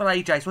resolute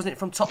display, Jace, wasn't it,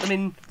 from Tottenham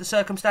in the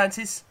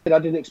circumstances? I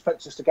didn't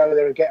expect us to go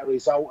there and get a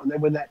result, and then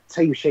when that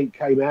team sheet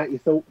came out, you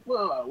thought,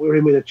 well, we're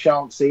in with a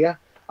chance here.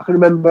 I can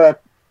remember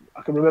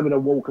the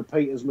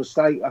Walker-Peters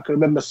mistake. I can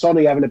remember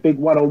Sonny having a big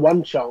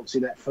one-on-one chance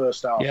in that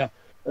first half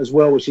as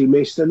well, which he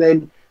missed. And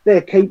then their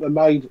keeper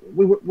made...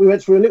 We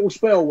went through a little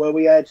spell where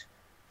we had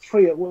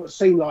what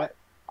seemed like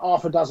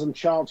half a dozen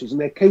chances,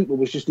 and their keeper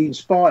was just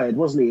inspired,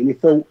 wasn't he? And he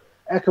thought,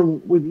 how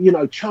come,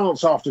 with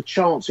chance after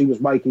chance he was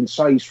making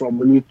saves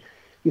from, and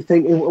you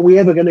think, are we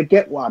ever going to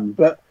get one?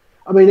 But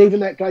I mean,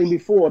 even that game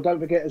before, don't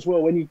forget as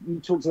well, when you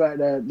talked about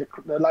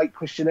the late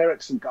Christian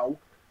Eriksen goal,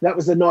 that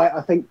was the night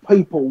I think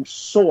people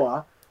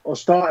saw or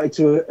started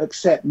to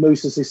accept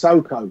Moussa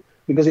Sissoko,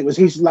 because it was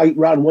his late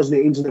run,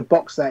 wasn't it, into the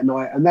box that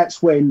night, and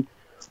that's when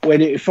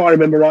if I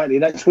remember rightly,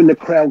 that's when the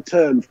crowd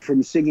turned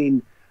from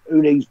singing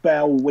Uni's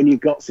Bell when you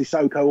got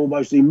Sissoko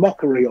almost in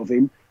mockery of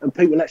him, and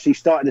people actually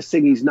started to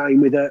sing his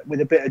name with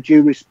a bit of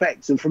due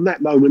respect. And from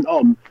that moment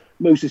on,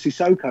 Moussa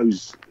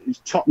Sissoko's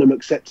Tottenham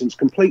acceptance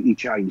completely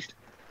changed.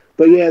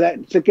 But yeah,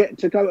 to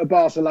go to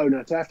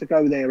Barcelona, to have to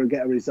go there and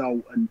get a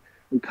result and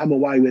come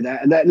away with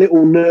that, and that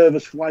little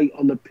nervous wait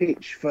on the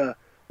pitch for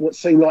what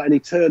seemed like an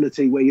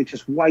eternity, where you're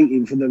just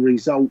waiting for the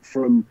result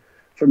from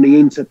the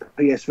Inter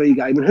PSV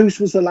game. And who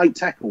was the late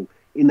tackle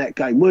in that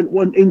game?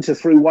 Weren't Inter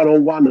through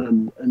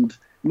 1-on-1 and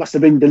must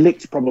have been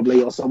Delict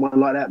probably or someone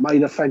like that,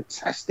 made a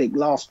fantastic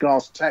last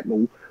gasp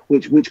tackle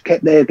which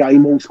kept their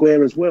game all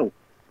square as well.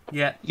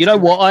 Yeah. You know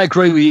what? I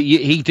agree with you.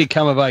 He did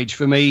come of age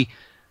for me.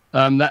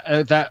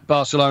 That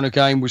Barcelona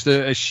game was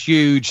a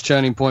huge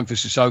turning point for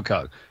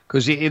Sissoko,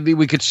 because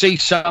we could see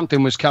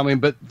something was coming,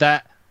 but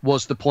that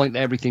was the point that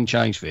everything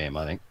changed for him,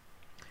 I think.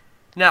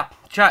 Now,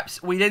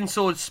 chaps, we then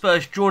saw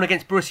Spurs drawn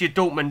against Borussia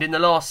Dortmund in the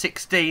last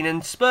 16,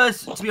 and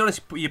Spurs, to be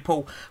honest with you,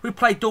 Paul, we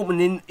played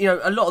Dortmund in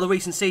a lot of the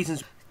recent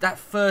seasons. that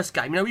first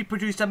game. We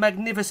produced a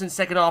magnificent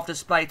second half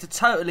display to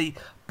totally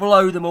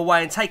blow them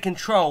away and take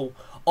control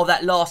of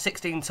that last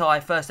 16 tie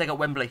first leg at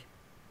Wembley.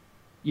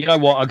 You know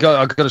what? I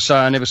got to say,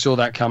 I never saw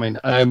that coming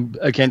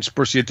against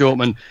Borussia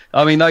Dortmund.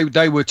 I mean,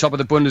 they were top of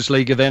the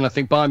Bundesliga then. I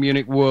think Bayern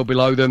Munich were well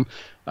below them.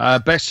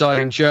 Best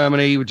side in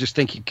Germany. We're just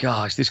thinking,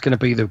 God, is this going to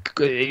be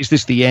is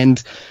this the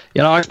end?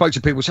 I spoke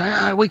to people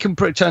saying, we can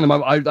turn them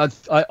over.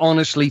 I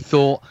honestly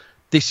thought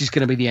this is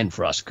going to be the end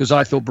for us because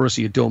I thought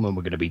Borussia Dortmund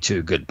were going to be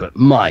too good. But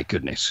my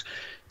goodness,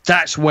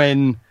 that's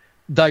when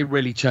they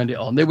really turned it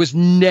on. There was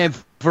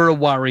never a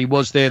worry,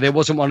 was there? There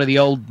wasn't one of the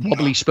old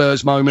wobbly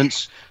Spurs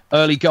moments.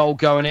 Early goal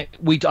going it.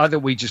 I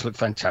thought we just looked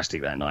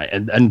fantastic that night,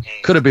 and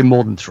could have been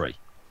more than 3.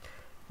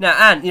 Now,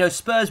 Anne,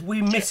 Spurs,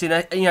 we missing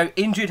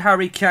injured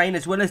Harry Kane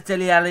as well as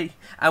Dele Alli,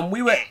 and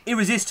we were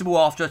irresistible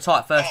after a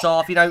tight first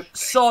half.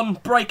 Son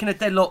breaking a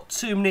deadlock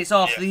 2 minutes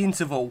after the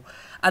interval,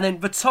 and then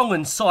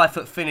Vertonghen's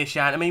side-foot finish,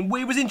 Anne. I mean,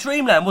 we was in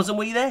dreamland, wasn't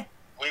we there?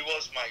 We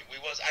was, mate. We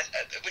was,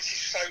 which is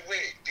so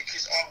weird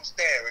because I was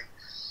there and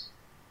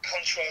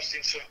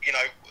contrasting to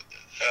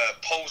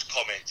Paul's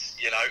comments.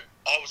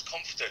 I was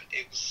confident.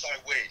 It was so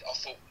weird. I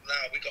thought, no,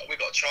 we got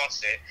a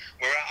chance here.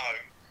 We're at home.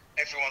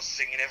 Everyone's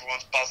singing.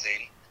 Everyone's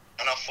buzzing.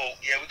 And I thought,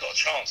 yeah, we got a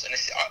chance. And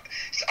it's the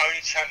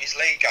only Champions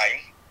League game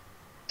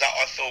that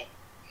I thought,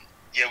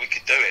 yeah, we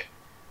could do it.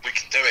 We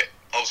can do it.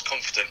 I was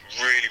confident,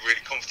 really,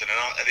 really confident. And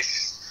I'm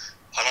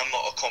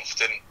not a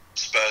confident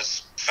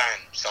Spurs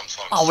fan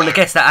sometimes. I wouldn't have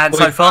guessed that, Anne,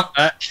 so far.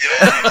 I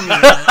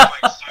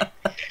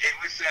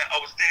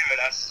was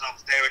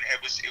there, and it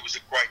was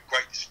a great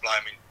display.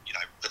 I mean,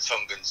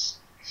 Vertonghen's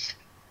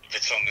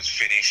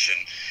finish, and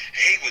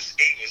he was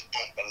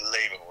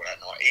unbelievable that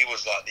night. He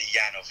was like the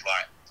Jan of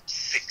like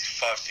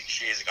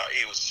 5-6 years ago.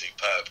 He was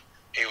superb.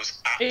 He was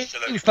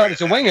absolutely. He was playing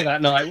as a winger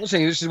that night,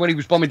 wasn't he? This is when he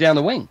was bombing down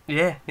the wing.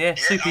 Yeah,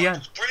 super Jan. It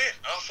was brilliant.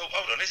 I thought,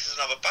 hold on, this is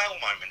another Bale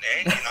moment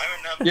here,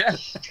 And yeah, it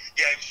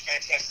was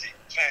fantastic,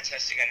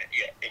 and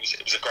it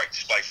was a great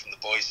display from the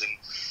boys, and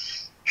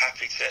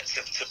happy to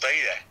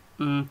be there.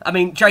 I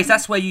mean, Jace,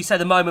 that's where you say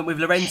the moment with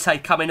Llorente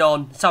coming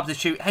on,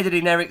 substitute, headed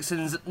in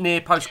Eriksen's near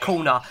post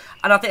corner.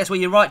 And I think that's where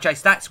you're right,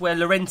 Jace. That's where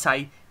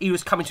Llorente, he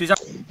was coming to his own.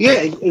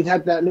 Yeah, he'd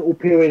had that little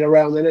period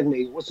around then, hadn't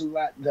he? It wasn't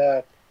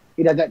that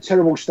he'd had that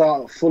terrible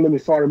start at Fulham,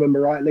 if I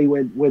remember rightly,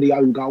 where the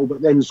own goal,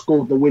 but then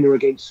scored the winner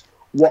against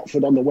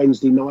Watford on the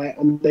Wednesday night.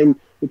 And then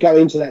we go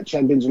into that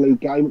Champions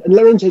League game. And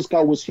Llorente's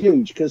goal was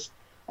huge because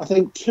I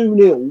think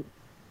 2-0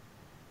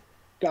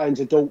 going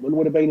to Dortmund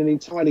would have been an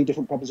entirely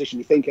different proposition.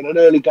 You're thinking an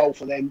early goal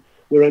for them,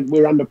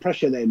 we're under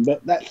pressure then,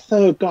 but that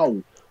third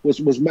goal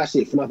was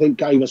massive, and I think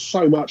gave us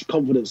so much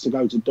confidence to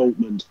go to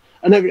Dortmund.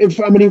 And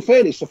in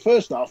fairness, the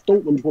first half,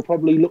 Dortmund will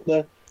probably look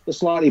the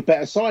slightly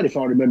better side, if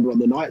I remember, on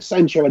the night.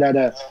 Sancho had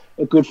a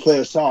good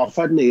first half,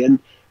 hadn't he?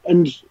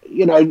 And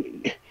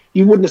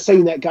you wouldn't have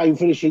seen that game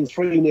finishing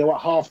 3-0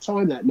 at half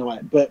time that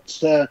night, but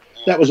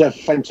that was a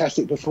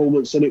fantastic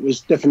performance, and it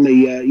was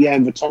definitely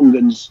Jan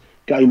Vertonghen's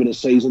game of the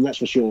season, that's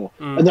for sure.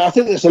 And I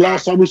think that's the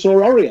last time we saw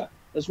Aurier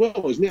as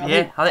well, isn't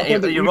it? I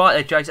think you're right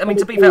there, Jace. I mean,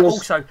 to be fair,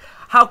 also,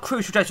 how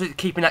crucial, Jace, was it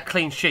keeping that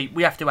clean sheet?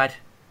 We have to add.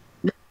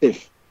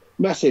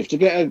 Massive. To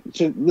get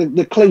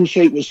the clean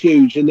sheet was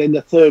huge, and then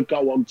the third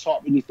goal on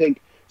top, and you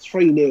think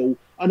 3-0.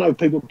 I know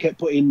people kept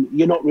putting,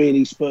 you're not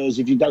really Spurs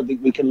if you don't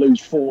think we can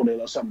lose 4-0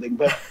 or something,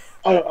 but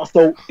I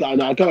thought, going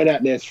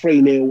out there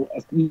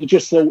 3-0, you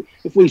just thought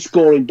if we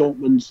score in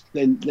Dortmund,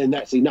 then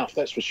that's enough,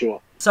 that's for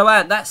sure. So,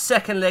 Ant, that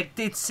second leg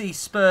did see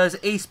Spurs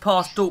east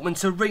past Dortmund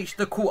to reach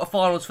the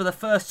quarterfinals for the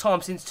first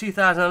time since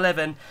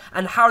 2011,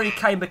 and Harry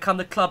Kane become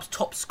the club's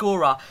top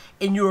scorer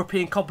in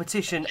European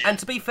competition. And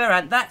to be fair,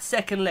 Ant, that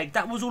second leg,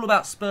 that was all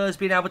about Spurs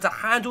being able to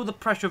handle the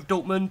pressure of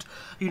Dortmund.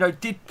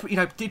 Did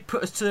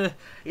put us to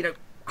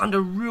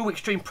under real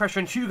extreme pressure,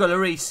 and Hugo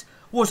Lloris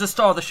was the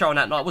star of the show on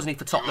that night, wasn't he,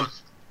 for Tottenham?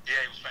 He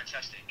was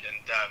fantastic, and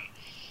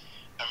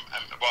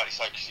rightly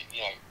so, because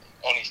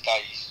on his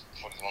day he's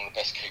probably one of the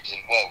best keepers in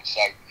the world. So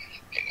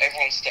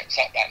everyone stepped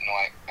up that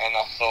night, and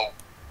I thought,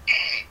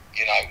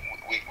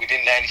 we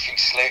didn't let anything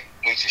slip.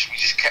 We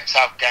just kept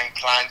our game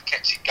plan,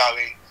 kept it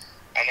going,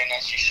 and then,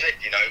 as you said,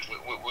 we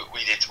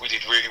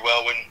did really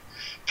well and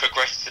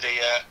progressed to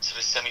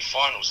the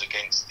semi-finals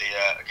against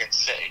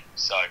City.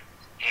 So I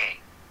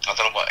don't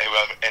know what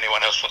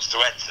anyone else wants to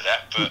add to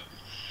that, but.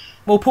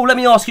 Well, Paul, let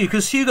me ask you,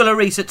 because Hugo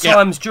Lloris at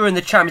times during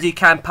the Champions League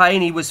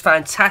campaign, he was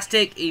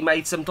fantastic. He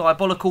made some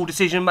diabolical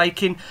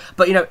decision-making.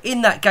 But,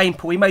 in that game,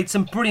 Paul, he made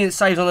some brilliant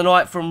saves on the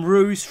night from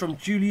Roos, from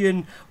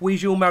Julian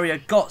Weigel, Mario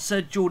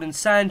Götze, Jordan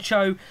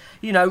Sancho,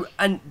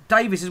 and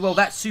Davis as well.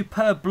 That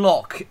superb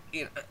block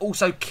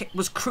also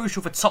was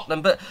crucial for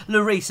Tottenham. But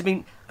Lloris,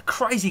 a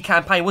crazy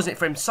campaign, wasn't it,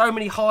 for him? So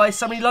many highs,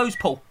 so many lows,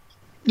 Paul.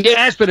 Yeah, it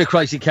has been a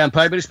crazy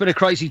campaign, but it's been a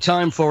crazy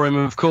time for him,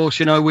 of course,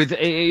 with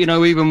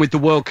even with the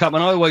World Cup.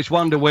 And I always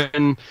wonder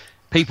when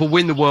people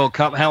win the World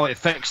Cup, how it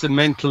affects them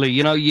mentally.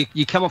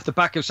 You come off the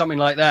back of something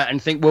like that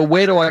and think, well,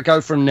 where do I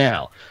go from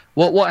now?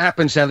 What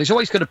happens now? There's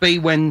always got to be,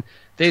 when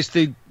there's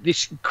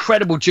this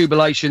incredible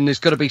jubilation, there's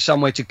got to be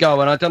somewhere to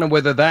go. And I don't know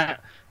whether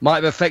that might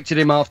have affected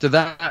him after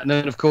that. And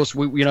then, of course,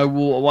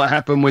 what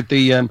happened with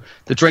the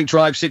drink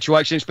drive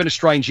situation. It's been a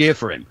strange year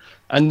for him.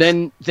 And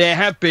then there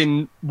have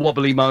been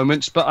wobbly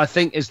moments, but I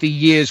think as the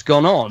year's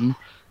gone on,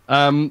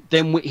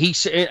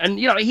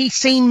 he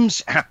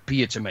seems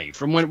happier to me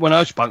from when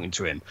I've spoken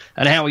to him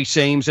and how he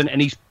seems,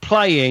 and he's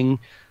playing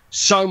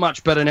so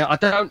much better now. I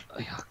don't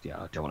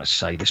want to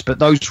say this, but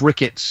those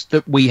rickets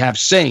that we have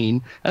seen,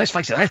 and let's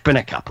face it, there's been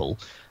a couple.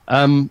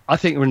 I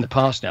think we're in the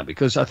past now,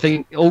 because I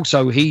think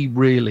also he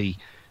really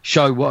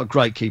showed what a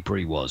great keeper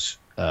he was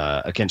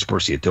against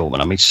Borussia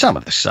Dortmund. I mean, some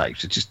of the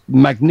saves are just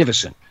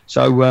magnificent.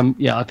 So,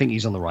 I think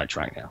he's on the right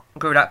track now. I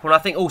agree with that point. I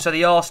think also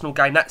the Arsenal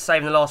game, that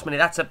save in the last minute,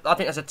 I think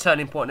that's a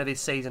turning point of this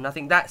season. I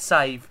think that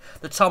save,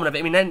 the timing of it,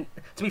 I mean, then,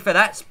 to be fair,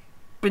 that's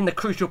been the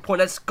crucial point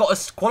that's got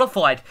us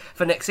qualified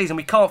for next season.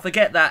 We can't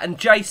forget that. And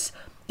Jace,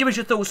 give us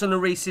your thoughts on the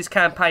Reese's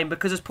campaign,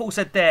 because as Paul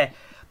said there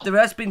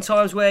has been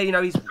times where,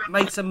 he's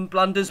made some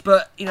blunders,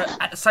 but,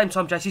 at the same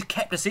time, Jace, he's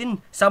kept us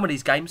in some of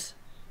these games.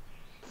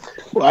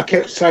 Well, I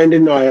kept saying,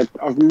 didn't I?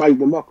 I've made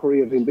the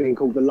mockery of him being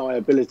called the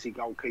liability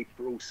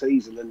goalkeeper all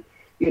season, and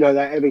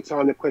that every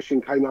time the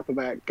question came up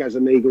about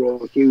Gazaniga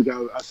or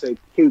Hugo, I said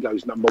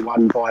Hugo's number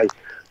one by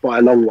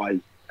a long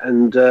way.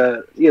 And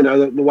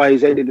the way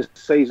he's ended the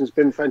season's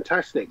been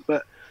fantastic.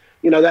 But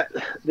that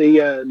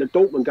the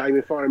Dortmund game,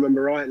 if I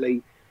remember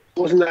rightly,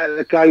 wasn't that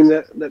the game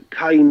that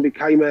Kane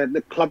became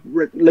the club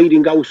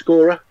leading goal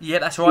scorer? Yeah,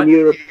 that's right. In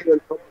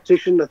European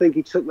competition, I think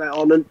he took that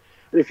on, and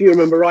if you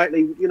remember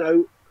rightly,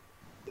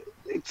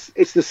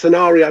 it's the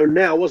scenario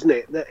now, wasn't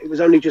it? That it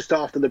was only just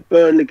after the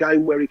Burnley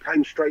game where he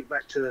came straight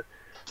back to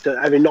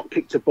having not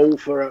kicked a ball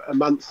for a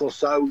month or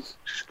so,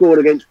 scored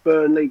against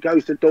Burnley,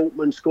 goes to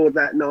Dortmund, scored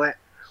that night,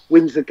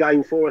 wins the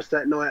game for us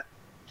that night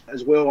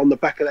as well on the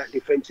back of that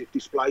defensive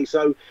display.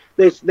 So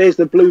there's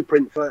the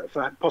blueprint for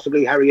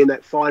possibly Harry in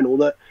that final,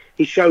 that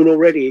he's shown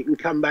already he can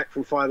come back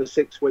from 5 or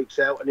 6 weeks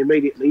out and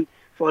immediately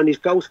find his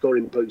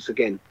goal-scoring boots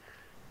again.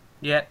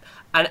 Yeah,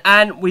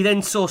 and we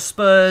then saw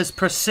Spurs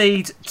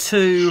proceed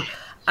to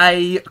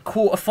a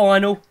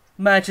quarter-final,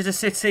 Manchester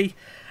City.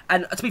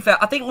 And to be fair,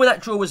 I think when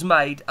that draw was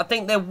made, I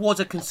think there was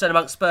a concern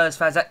amongst Spurs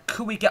fans that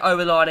could we get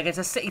over the line against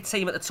a City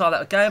team at the time that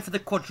were going for the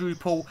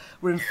quadruple,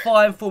 were in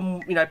fine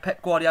form,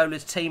 Pep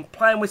Guardiola's team,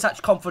 playing with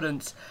such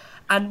confidence.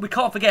 And we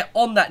can't forget,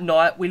 on that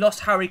night, we lost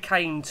Harry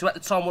Kane to, at the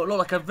time, what looked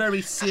like a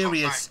very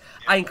serious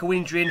ankle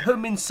injury. And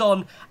Heung-min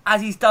Son,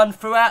 as he's done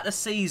throughout the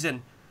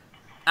season,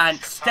 and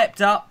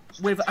stepped up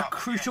with a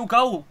crucial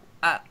goal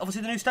at,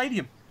 obviously, the new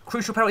stadium.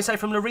 Crucial penalty save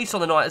from Lloris on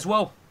the night as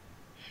well.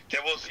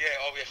 There was,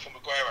 from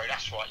Aguero,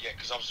 that's right,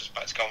 because I was just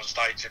about to go on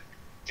stage, and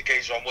the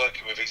geezer I'm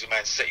working with, he's a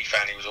Man City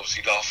fan, he was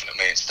obviously laughing at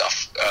me and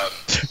stuff.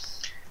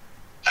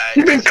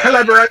 You've been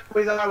collaborating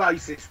with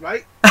Oasis,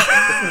 mate? No,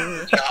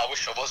 I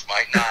wish I was,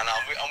 mate. No,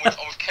 I'm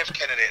with Kev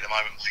Kennedy at the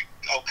moment, mate.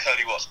 Old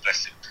Curly Watts,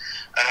 bless him,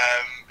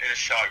 in a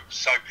show.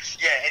 So,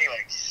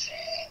 anyway,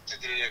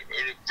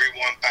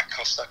 rewind back,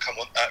 Costa, come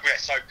on.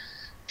 So,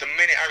 the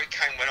minute Harry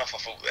Kane went off,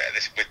 I thought,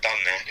 we're done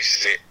now, this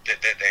is it.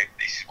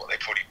 This is what they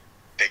probably...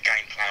 their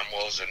game plan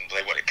was, and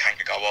they wanted Kane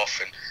to go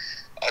off, and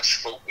I just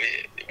thought,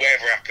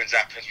 whatever happens,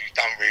 we've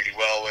done really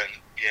well, and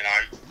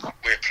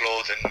we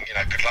applaud, and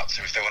good luck to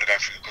them if they want to go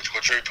for the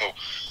quadruple.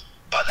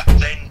 But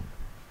then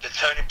the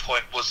turning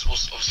point was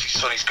obviously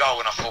Sonny's goal,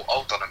 and I thought,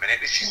 hold on a minute,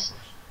 this is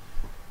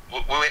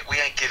we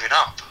ain't giving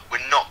up,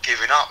 we're not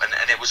giving up, and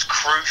it was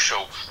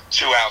crucial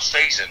to our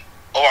season.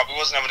 Alright, we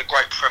wasn't having a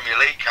great Premier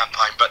League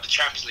campaign, but the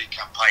Champions League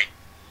campaign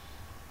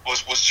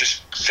was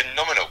just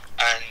phenomenal,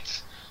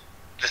 and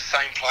the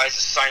same players,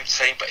 the same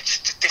team, but it's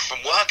just a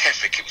different work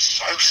ethic. It was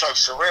so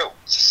surreal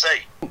to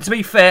see. To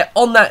be fair,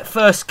 on that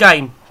first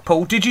game,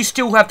 Paul, did you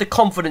still have the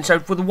confidence for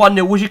the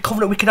 1-0? Was you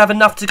confident we could have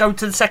enough to go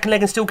to the second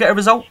leg and still get a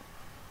result?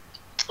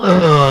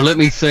 Let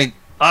me think.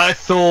 I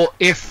thought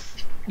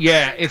if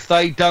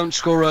they don't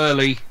score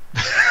early,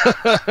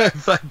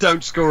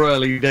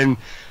 then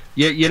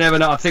you never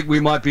know. I think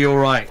we might be all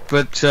right.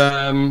 But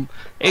I'll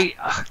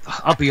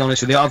be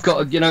honest with you. I've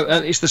got,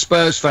 it's the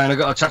Spurs fan. I've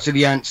got a touch of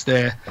the ants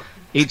there.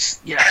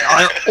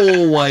 I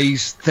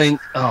always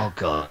think, oh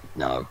God,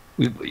 no.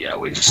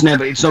 It's not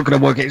going to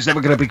work. It's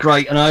never going to be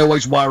great. And I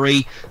always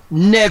worry.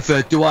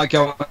 Never do I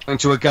go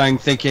into a game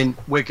thinking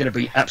we're going to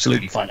be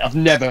absolutely fine. I've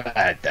never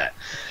had that.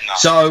 No.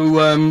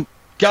 So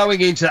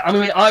going into,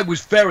 I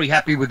was very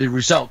happy with the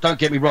result. Don't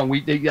get me wrong.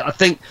 I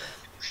think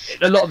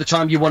a lot of the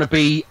time you want to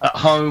be at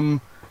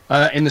home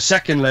in the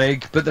second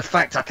leg, but the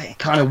fact, I think it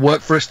kind of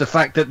worked for us. The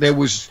fact that there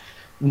was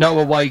no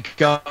away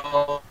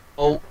goal.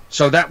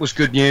 So that was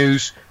good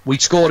news. We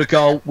scored a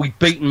goal. We'd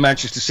beaten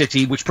Manchester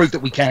City, which proved that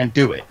we can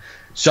do it.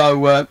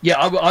 So,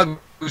 I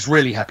was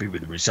really happy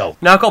with the result.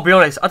 Now, I've got to be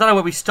honest, I don't know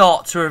where we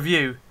start to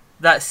review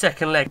that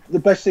second leg. The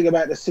best thing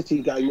about the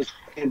City game was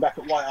being back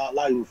at White Hart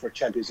Lane for a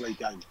Champions League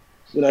game.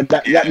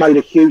 That made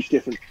a huge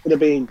difference.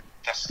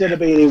 Instead of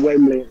being in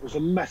Wembley, it was a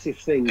massive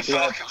thing to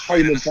have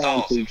home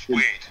advantage,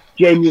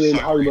 genuine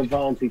home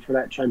advantage for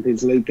that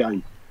Champions League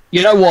game.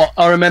 You know what?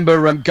 I remember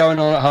going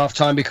on at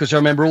half-time because I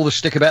remember all the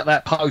stick about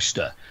that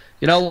poster.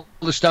 You know, all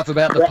the stuff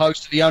about the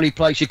post, the only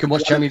place you can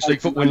watch Champions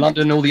League football in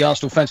London, and all the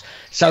Arsenal fans.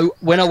 So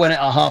when I went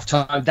out at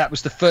half-time, that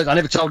was the first... I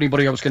never told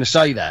anybody I was going to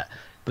say that.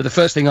 But the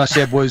first thing I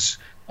said was,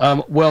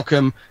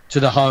 welcome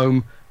to the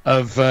home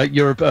of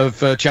Europe,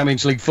 of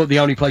Champions League football, the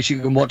only place you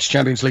can watch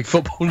Champions League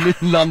football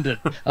in London.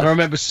 And I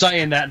remember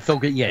saying that and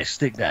thought, yes,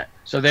 stick that.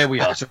 So there we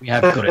are. So we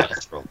have got it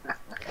after all.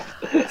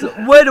 So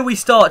where do we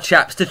start,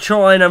 chaps, to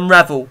try and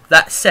unravel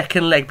that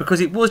second leg?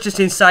 Because it was just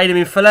insane. I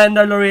mean,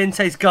 Fernando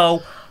Llorente's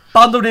goal,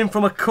 bundled in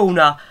from a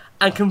corner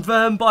and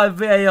confirmed by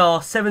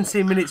VAR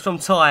 17 minutes from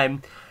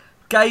time,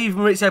 gave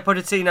Maurizio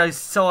Pochettino's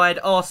side,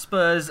 our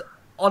Spurs,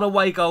 on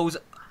away goals,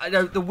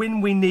 the win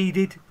we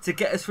needed to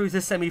get us through to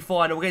the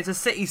semi-final against a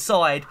City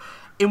side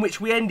in which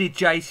we ended,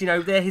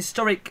 Jace, their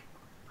historic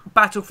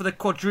battle for the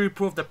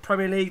quadruple of the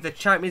Premier League, the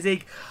Champions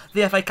League,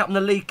 the FA Cup and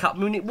the League Cup. I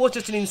mean, it was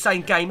just an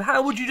insane game.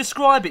 How would you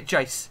describe it,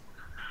 Jace?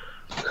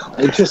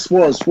 It just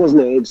was,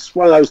 wasn't it? It's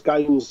one of those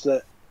games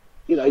that,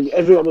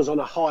 everyone was on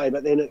a high,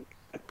 but then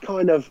a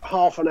kind of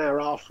half an hour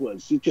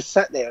afterwards, you just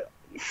sat there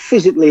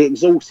physically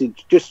exhausted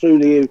just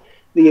through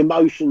the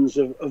emotions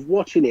of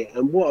watching it.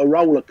 And what a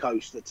roller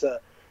coaster to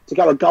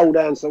go a goal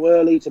down so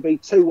early, to be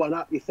 2-1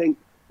 up. You think,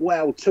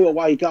 wow, 2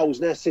 away goals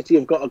now, City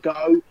have got to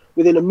go.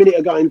 Within a minute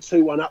of going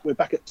 2-1 up, we're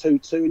back at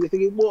 2-2, and you're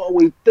thinking, what are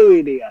we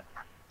doing here?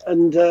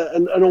 And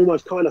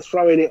almost kind of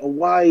throwing it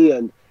away.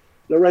 And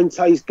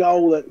Llorente's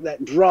goal,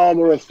 that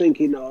drama of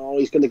thinking,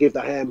 he's going to give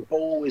the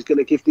handball, he's going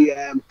to give the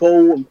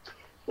handball. And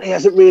he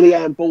hasn't really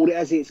handballed it,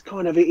 has he? It's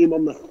kind of hit him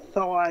on the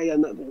thigh,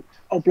 and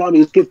blimey,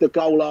 he's give the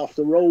goal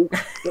after all.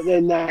 But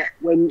then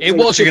it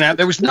wasn't going to happen.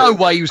 There was no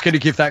way he was going to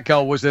give that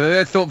goal, was there?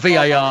 They thought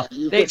VAR,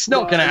 it's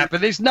not going to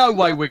happen. There's no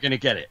way we're going to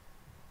get it.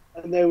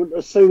 And then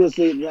as soon as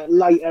the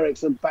late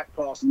Ericsson back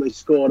pass and they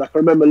scored, I can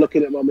remember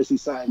looking at my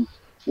missus saying,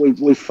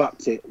 we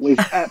fucked it. We've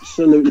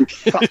absolutely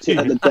fucked it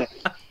at the death.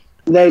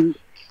 Then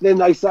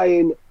they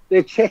saying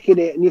they're checking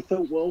it, and you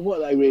thought, well, what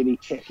are they really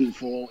checking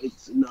for?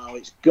 It's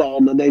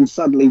gone. And then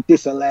suddenly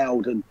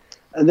disallowed, and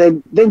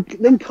then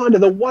kind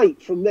of the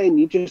wait from then,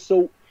 you just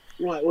thought,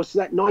 right, what's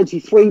that?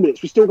 93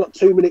 minutes. We still got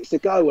 2 minutes to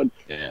go, and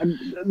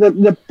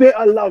the bit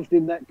I loved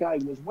in that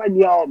game was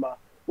Wanyama,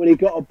 when he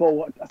got a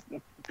ball. I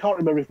can't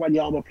remember if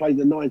Wanyama played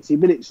the 90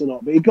 minutes or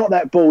not, but he got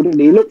that ball, didn't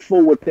he? He looked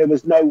forward, there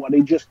was no one.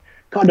 He just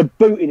kind of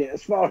booting it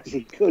as far as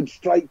he could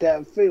straight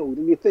downfield.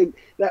 And you think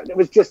that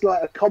was just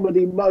like a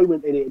comedy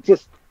moment in it.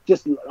 Just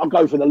I'll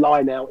go for the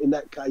line out in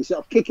that case.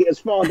 I'll kick it as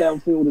far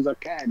downfield as I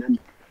can. And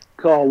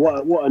God,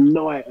 what a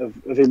night of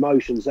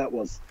emotions that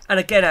was. And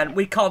again, Ant,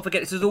 we can't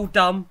forget this was all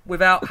done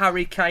without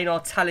Harry Kane,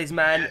 our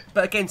talisman.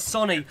 But again,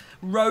 Sonny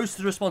rose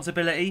to the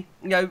responsibility.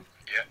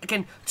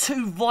 Again,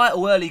 2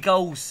 vital early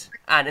goals,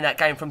 Ant, in that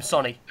game from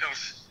Sonny. It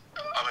was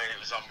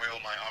unreal,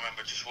 mate. I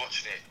remember just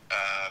watching it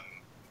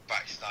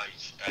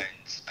backstage, and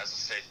as I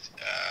said,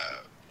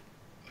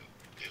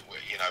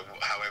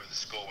 however the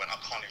score went, I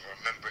can't even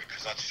remember it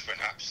because I just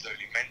went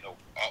absolutely mental.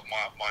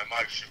 My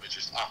emotion was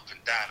just up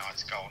and down. I had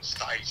to go on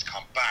stage,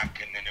 come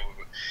back, and then it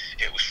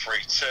was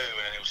 3-2,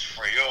 and then it was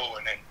 3-0,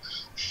 and then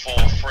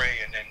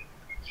 4-3, and then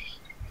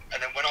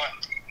when I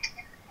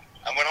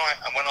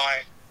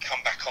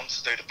come back on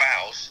to do the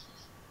bows,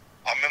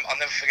 I'll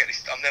never forget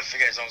this. I'll never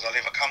forget as long as I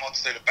live. I come on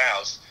to do the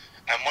bows,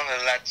 and one of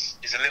the lads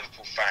is a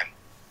Liverpool fan,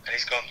 and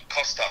he's gone,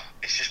 Costa,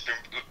 it's just been...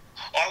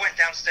 I went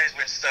downstairs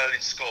when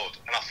Sterling scored,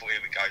 and I thought, here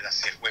we go,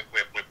 that's it, we're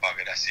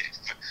buggered, that's it.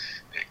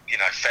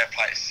 Fair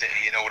play to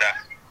City and all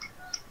that.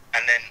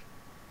 And then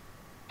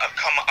I've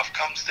come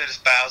to do this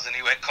bows, and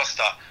he went,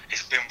 Costa,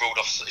 it's been ruled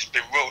off.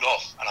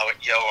 And I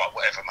went, yeah, all right,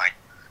 whatever, mate.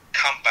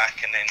 Come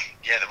back, and then,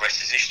 the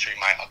rest is history,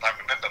 mate. I don't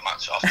remember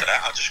much after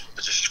that. I just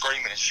was just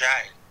screaming and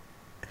shouting.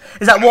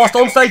 Is that whilst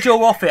on stage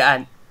or off it,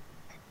 Ant?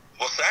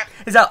 What's that?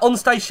 Is that on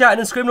stage shouting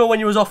and screaming, or when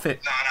you was off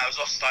it? No, I was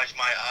off stage,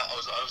 mate. I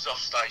was off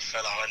stage,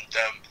 fella, and I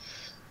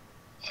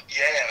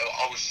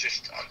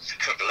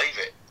couldn't believe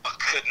it. I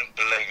couldn't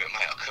believe it,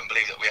 mate. I couldn't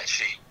believe that we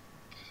actually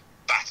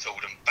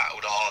battled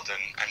hard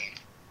and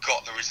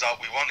got the result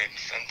we wanted,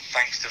 and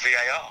thanks to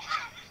VAR.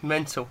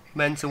 Mental,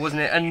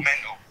 wasn't it? And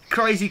mental.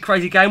 Crazy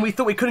game. We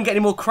thought we couldn't get any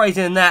more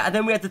crazy than that, and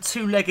then we had the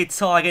 2-legged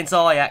tie against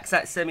Ajax,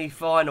 that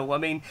semi-final. I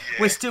mean,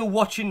 we're still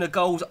watching the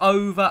goals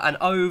over and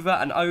over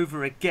and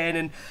over again,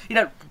 and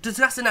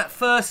discussing that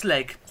first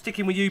leg,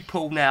 sticking with you,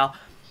 Paul, now.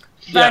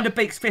 Van der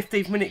Beek's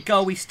 15th minute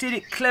goal, he steered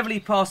it cleverly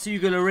past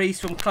Hugo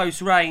Lloris from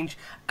close range,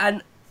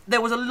 and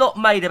there was a lot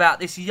made about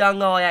this young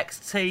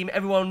Ajax team,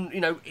 everyone,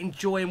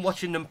 enjoying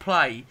watching them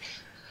play.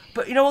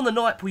 But, on the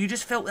night, Paul, you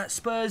just felt that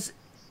Spurs,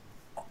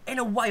 in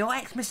a way,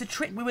 Ajax missed a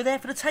trick. We were there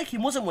for the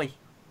taking, wasn't we?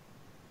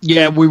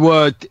 Yeah, we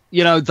were.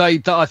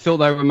 I thought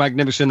they were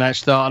magnificent that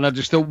start, and I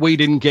just thought we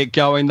didn't get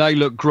going. They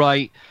looked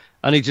great,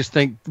 and I just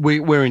think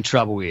we're in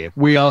trouble here.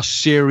 We are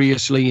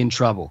seriously in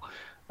trouble.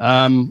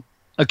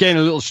 Again,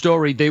 a little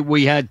story that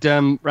we had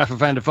Rafa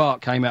van der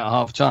Vaart came out at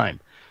half-time,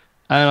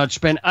 and I'd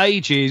spent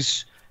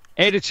ages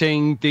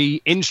editing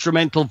the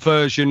instrumental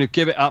version of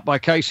Give It Up by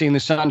Casey and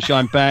the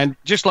Sunshine Band,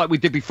 just like we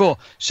did before,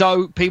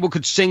 so people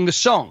could sing the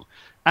song.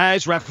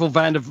 as Rafa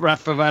van der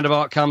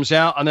Vaart comes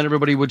out, and then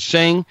everybody would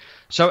sing.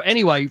 So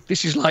anyway,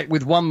 this is like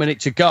with 1 minute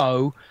to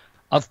go,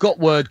 I've got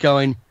word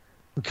going,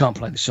 we can't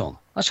play the song.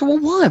 I said, well,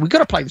 why? We've got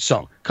to play the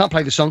song. Can't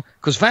play the song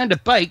because Van der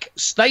Beek,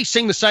 they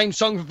sing the same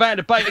song for Van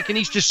der Beek and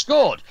he's just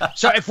scored.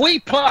 So if we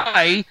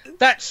play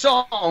that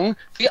song,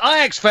 the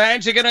Ajax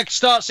fans are going to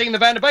start singing the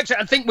Van der Beek song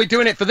and think we're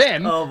doing it for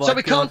them. So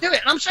we can't do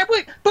it. And I'm saying,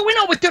 but we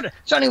know we're doing it.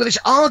 So anyway, this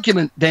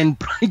argument then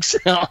breaks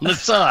out on the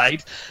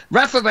side.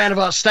 Rafa van der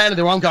Vaart standing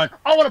there, I'm going,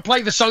 I want to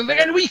play the song.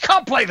 And we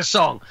can't play the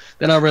song.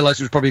 Then I realised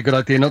it was probably a good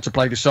idea not to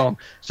play the song.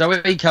 So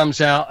he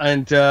comes out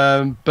and,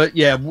 but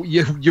yeah,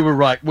 you were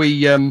right.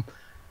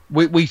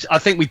 I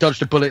think we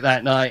dodged a bullet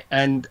that night,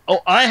 and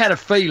I had a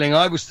feeling,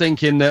 I was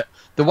thinking that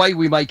the way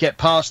we may get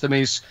past them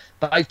is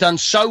they've done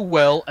so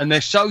well and they're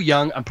so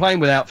young and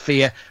playing without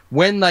fear.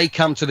 When they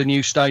come to the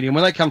new stadium,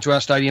 when they come to our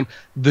stadium,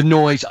 the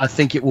noise, I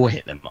think it will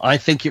hit them. I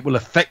think it will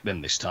affect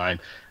them this time.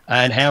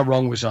 And how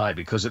wrong was I?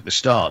 Because at the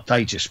start,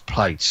 they just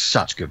played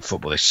such good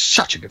football. There's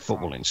such a good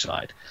football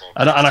inside.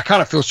 And I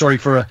kind of feel sorry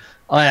for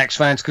Ajax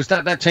fans because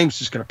that team's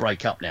just going to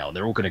break up now.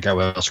 They're all going to go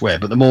elsewhere.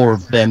 But the more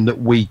of them that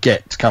we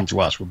get to come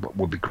to us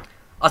would be great.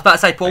 I was about to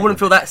say, Paul, I wouldn't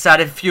feel that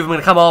sad if a few of them are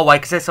going to come our way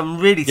because there's some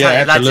really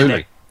talented lads in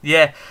there.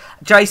 Yeah.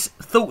 Jace,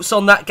 thoughts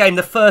on that game,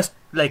 the first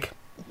leg?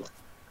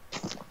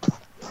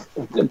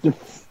 The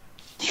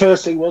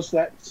first thing was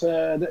that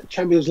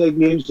Champions League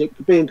music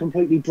being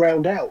completely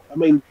drowned out. I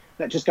mean,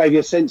 that just gave you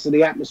a sense of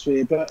the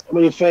atmosphere. But, I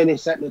mean, in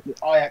fairness,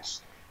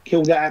 Ajax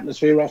killed that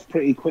atmosphere off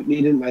pretty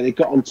quickly, didn't they? They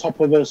got on top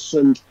of us,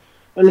 and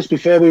let's be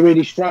fair, we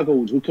really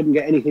struggled. We couldn't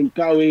get anything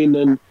going,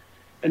 and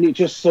you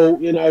just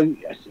thought, you know,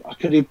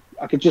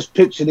 I could just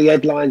picture the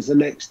headlines the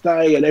next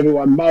day and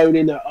everyone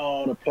moaning that,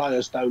 the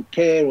players don't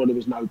care or there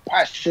was no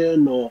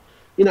passion or,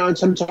 you know, and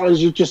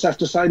sometimes you just have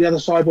to say the other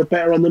side were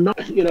better on the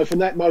night. You know, from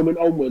that moment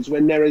onwards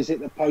when Neres hit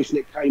the post and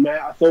it came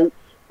out, I thought,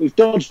 we've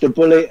dodged a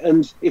bullet,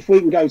 and if we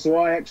can go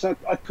to Ajax,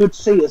 I could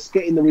see us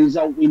getting the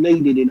result we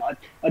needed.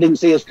 I didn't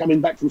see us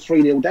coming back from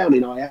 3-0 down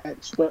in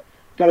Ajax, but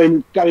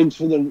going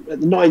for the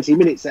 90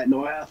 minutes that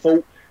night, I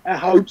thought, our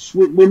hopes,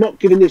 we're not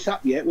giving this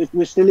up yet.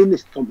 We're still in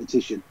this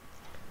competition.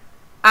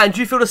 And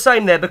do you feel the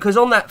same there? Because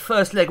on that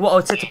first leg, what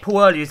I said to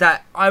Paul earlier is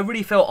that I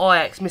really felt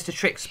Ajax missed a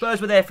trick. Spurs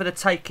were there for the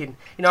taking.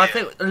 You know, I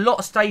think a lot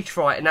of stage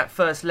fright in that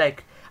first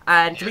leg.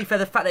 And to be fair,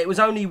 the fact that it was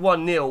only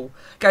 1-0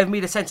 gave me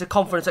the sense of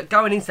confidence that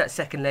going into that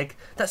second leg,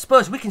 that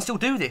Spurs, we can still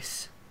do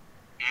this.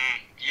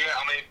 Yeah,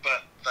 I mean,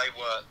 but they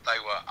were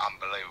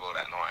unbelievable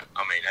that night.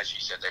 I mean, as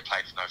you said, they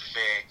played with no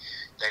fear.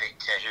 They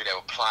didn't care who they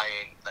were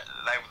playing.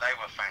 They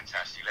were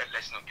fantastic.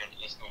 Let's not get it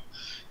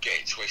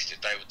twisted.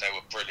 They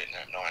were brilliant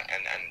that night,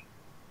 and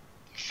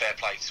fair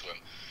play to them.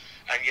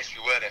 And yes,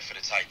 we were there for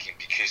the taking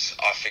because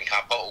I think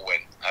our bottle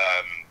went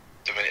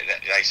the minute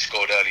that they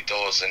scored early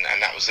doors, and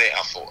that was it.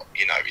 I thought,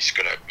 you know,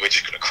 we're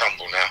just gonna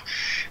crumble now.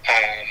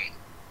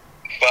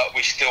 But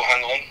we still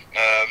hung on.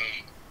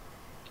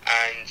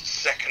 And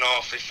second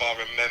half, if I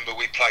remember,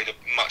 we played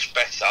much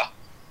better.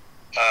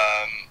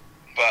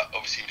 But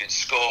obviously we didn't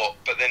score.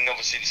 But then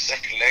obviously the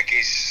second leg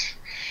is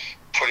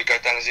probably go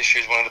down as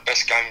history as one of the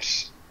best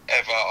games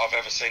I've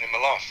ever seen in my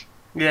life.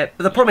 Yeah,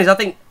 but the problem is I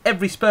think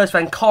every Spurs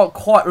fan can't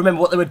quite remember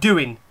what they were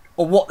doing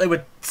or what they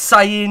were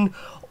saying.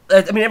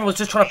 I mean, everyone's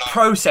just trying to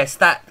process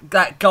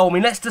that goal. I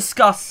mean, let's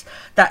discuss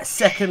that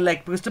second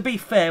leg because, to be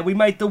fair, we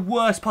made the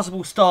worst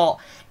possible start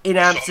in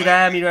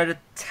Amsterdam. You know, the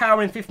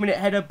towering fifth-minute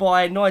header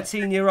by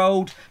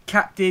 19-year-old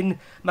captain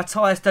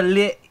Matthias de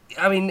Ligt.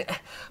 I mean,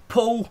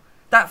 Paul,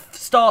 that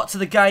start to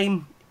the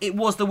game, it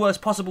was the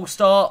worst possible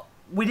start.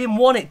 We didn't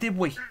want it, did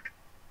we?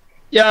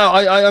 Yeah,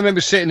 I remember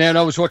sitting there and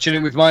I was watching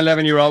it with my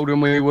 11-year-old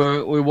and we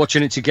were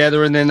watching it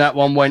together, and then that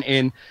one went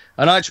in.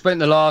 And I'd spent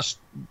the last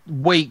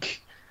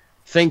week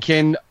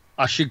thinking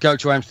I should go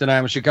to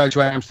Amsterdam.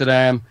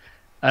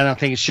 And I'm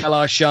thinking, shall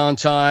I,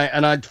 shan't I?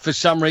 And I, for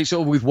some reason,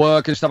 sort of with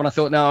work and stuff, and I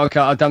thought, no, okay,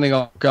 I don't think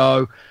I'll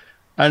go.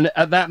 And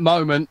at that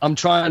moment,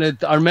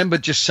 I remember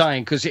just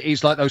saying, because it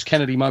is like those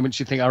Kennedy moments,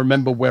 you think, I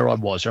remember where I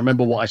was. I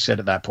remember what I said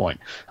at that point.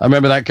 I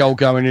remember that goal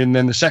going in,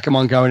 then the second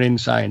one going in,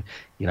 saying,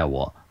 you know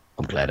what?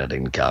 I'm glad I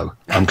didn't go.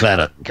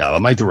 I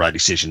made the right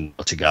decision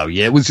not to go.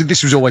 Yeah,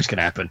 this was always going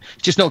to happen.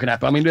 It's just not going to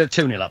happen. I mean, we're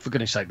 2-0 up, for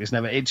goodness sake.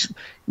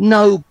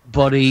 None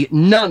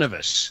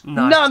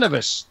of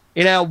us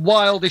in our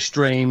wildest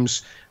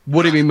dreams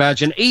would have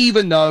imagined,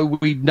 even though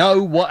we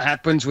know what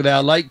happens with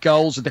our late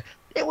goals.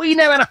 We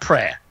never had a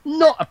prayer.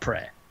 Not a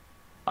prayer.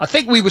 I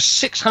think we were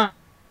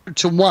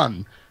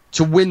 600-1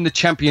 to win the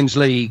Champions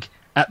League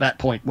at that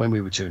point when we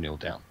were 2-0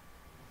 down.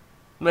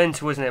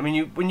 Mental, isn't it? I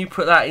mean, when you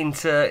put that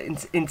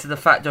into the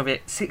fact of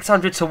it,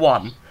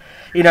 600-1.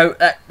 You know,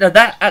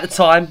 that at the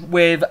time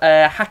with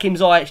Hakim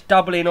Ziyech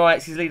doubling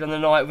Ajax's lead on the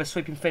night with a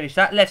sweeping finish,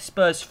 that left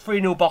Spurs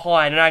 3-0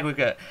 behind an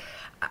aggregate.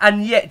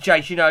 And yet,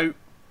 Jace, you know,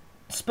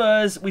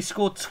 Spurs, we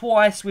scored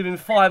twice within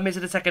 5 minutes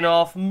of the second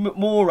half.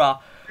 Moura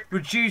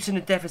reducing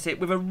the deficit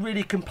with a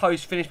really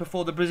composed finish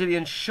before the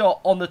Brazilian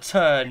shot on the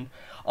turn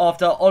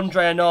after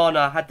Andre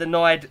Onana had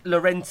denied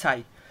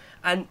Llorente.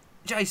 And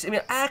Jace, I mean,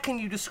 how can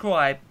you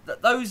describe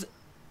that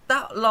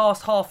that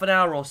last half an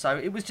hour or so,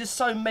 it was just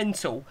so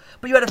mental.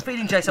 But you had a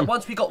feeling, Jason,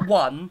 once we got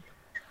one,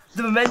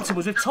 the momentum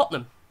was with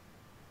Tottenham.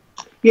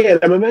 Yeah,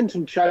 the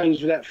momentum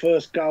changed with that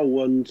first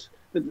goal, and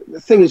the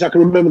thing is, I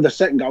can remember the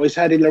second goal. It's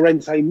had in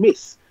Llorente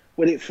miss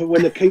when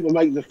the keeper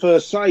made the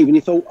first save, and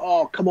you thought,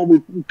 "Oh, come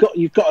on,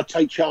 you've got to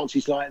take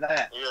chances like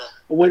that." Yeah.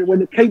 And when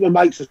the keeper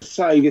makes a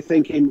save, you're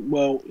thinking,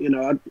 "Well,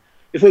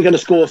 if we're going to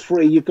score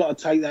 3, you've got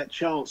to take that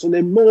chance." And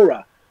then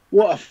Moura,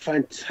 what a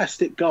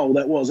fantastic goal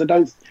that was! I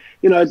don't,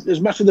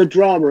 as much of the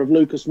drama of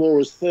Lucas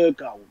Moura's third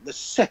goal, the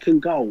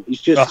second goal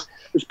is just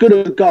as good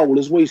a goal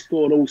as we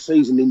scored all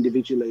season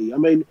individually. I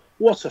mean,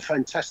 what a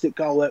fantastic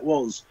goal that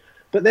was!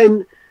 But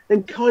then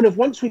kind of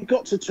once we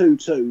got to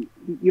 2-2,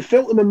 you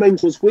felt the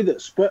momentum was with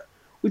us, but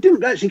we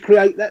didn't actually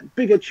create that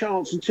bigger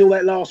chance until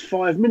that last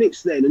 5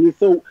 minutes then. And you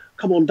thought,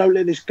 come on, don't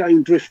let this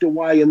game drift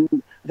away. And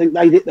I think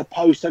they'd hit the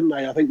post, hadn't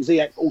they? I think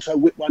Ziyech also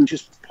whipped one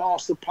just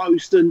past the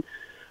post. And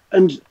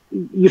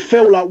you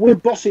felt like we're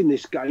bossing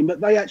this game, but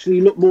they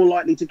actually looked more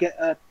likely to get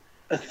a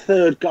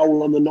third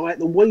goal on the night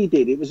than we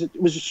did. It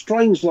was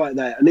strange like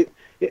that. And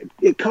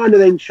it kind of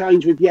then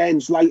changed with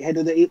Jan's late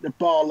header that hit the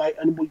bar late,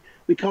 and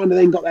we kind of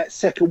then got that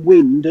second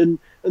wind, and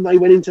they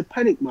went into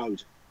panic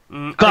mode.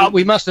 But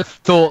we must have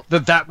thought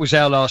that was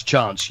our last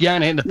chance.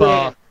 Jan hit the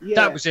bar. Yeah.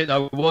 That was it,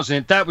 though,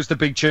 wasn't it? That was the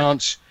big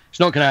chance. It's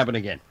not going to happen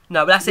again.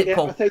 No, but that's it,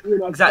 Paul. I think,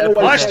 exactly.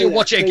 I still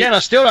watch it again. I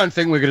still don't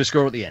think we're going to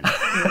score at the end.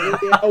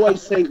 I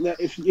always think that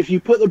if you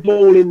put the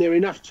ball in there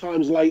enough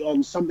times late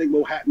on, something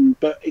will happen,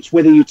 but it's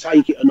whether you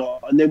take it or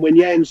not. And then when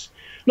Jan's,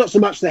 not so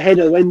much the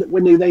header,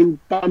 when they then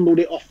bundled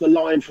it off the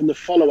line from the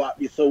follow-up,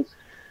 you thought,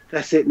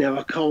 that's it now.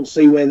 I can't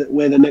see where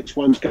the next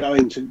one's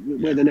going to,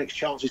 where the next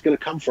chance is going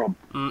to come from.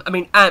 I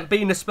mean, Ant,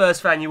 being the Spurs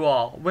fan you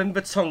are, when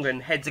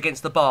Vertonghen heads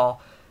against the bar,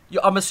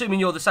 I'm assuming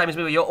you're the same as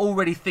me. You're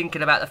already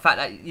thinking about the fact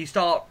that you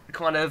start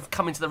kind of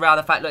coming to the round.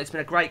 The fact that it's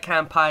been a great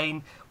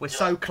campaign. We're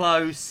so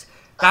close.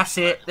 That's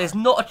it. There's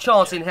not a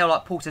chance in hell,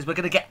 like Paul says. We're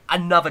going to get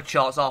another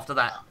chance after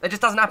that. It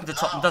just doesn't happen to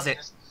Tottenham, does it?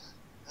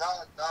 No,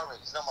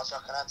 there's not much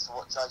I can add to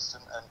what Jason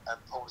and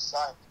Paul are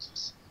saying,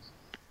 because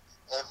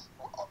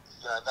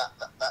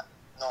that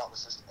night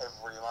was just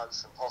every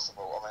emotion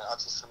possible. I mean, I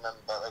just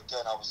remember,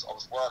 again, I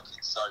was working,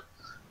 so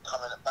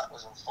coming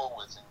backwards and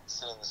forwards and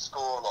seeing the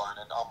scoreline,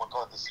 and oh my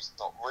God, this is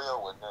not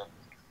real. And then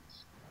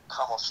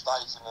come off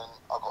stage, and then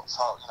I got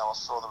told, I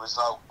saw the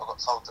result. I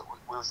got told that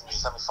we was in the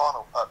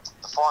semi-final,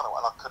 the final,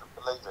 and I couldn't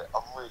believe it. I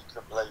really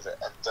couldn't believe it.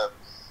 And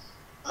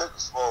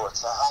Lucas Moura,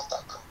 to have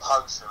that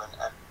composure,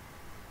 and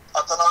I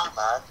don't know,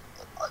 man.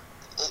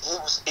 He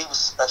was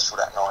special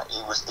that night.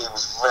 He was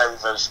very,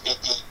 very.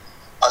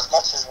 As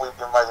much as we've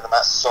been raving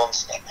about Son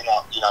stepping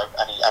up,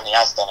 and he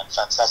has done it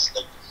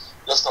fantastically.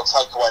 Let's not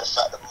take away the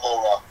fact that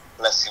Moura,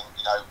 bless him,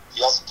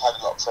 he hasn't played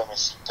a lot of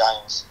Premiership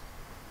games,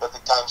 but the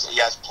games that he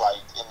has played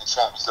in the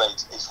Champions League,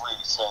 he's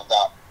really turned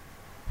up.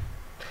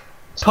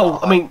 Paul,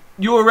 I mean,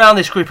 you're around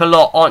this group a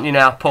lot, aren't you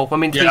now, Paul? I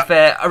mean, to be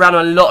fair, around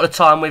a lot of the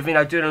time with,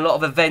 doing a lot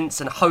of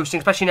events and hosting,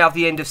 especially now at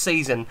the end of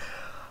season.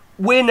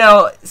 We're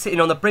now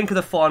sitting on the brink of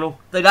the final.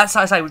 That's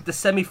how I say, the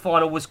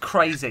semi-final was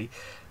crazy.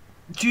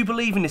 Do you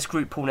believe in this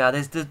group, Paul, now?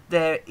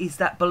 There is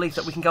that belief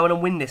that we can go on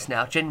and win this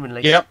now,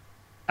 genuinely? Yep.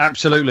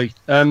 Absolutely.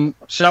 Some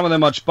of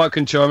them I'd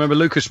spoken to. I remember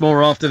Lucas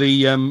Moura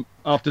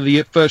after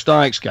the first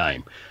Ajax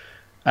game,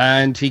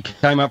 and he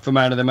came up for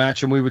man of the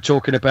match, and we were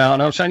talking about,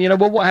 and I was saying,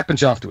 what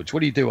happens afterwards?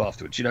 What do you do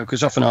afterwards?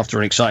 Because often after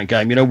an exciting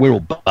game, we're all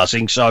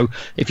buzzing. So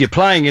if you're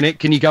playing in it,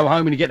 can you go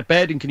home and you get to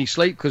bed and can you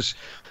sleep? Because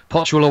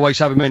Poch will always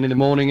have him in the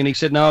morning. And he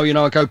said, no,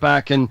 I go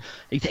back, and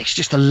he's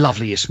just the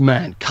loveliest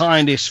man,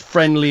 kindest,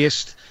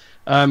 friendliest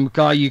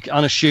guy,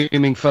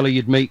 unassuming fella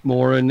you'd meet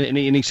more. And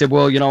he said,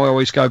 well, I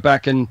always go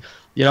back and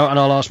and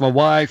I'll ask my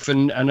wife,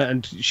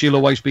 and she'll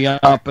always be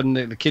up, and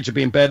the kids will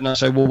be in bed, and I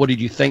say, well, what did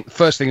you think? The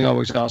first thing I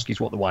always ask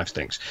is what the wife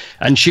thinks,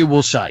 and she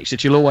will say, so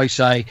she'll always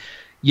say,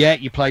 yeah,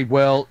 you played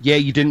well, yeah,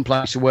 you didn't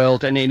play so well,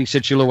 and he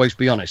said she'll always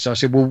be honest. So I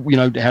said, well,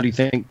 how do you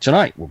think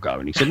tonight will go?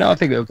 And he said, no, I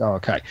think it'll go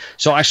okay.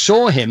 So I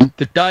saw him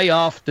the day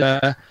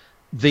after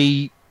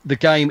the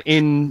game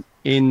in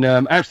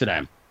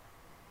Amsterdam,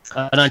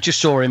 and I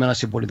just saw him, and I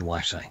said, what did the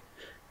wife say?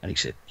 And he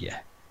said, yeah,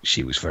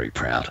 she was very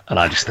proud. And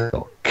I just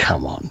thought,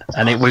 come on.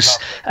 And it was,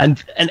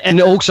 and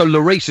also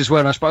Lloris as well.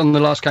 And I spoke on the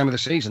last game of the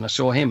season. I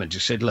saw him and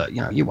just said, look,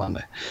 you won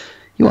the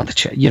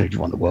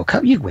World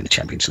Cup. You win the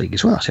Champions League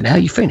as well. I said, how are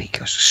you feeling? He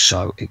goes,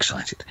 so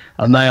excited.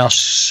 And they are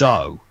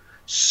so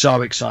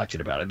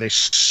excited about it. They're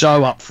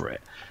so up for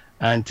it.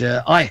 And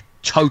I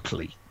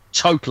totally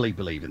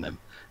believe in them.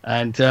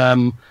 And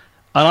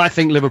I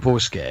think Liverpool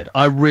are scared.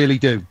 I really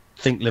do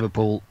think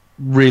Liverpool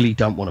really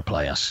don't want to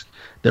play us.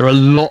 They're a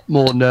lot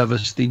more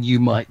nervous than you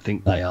might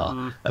think they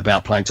are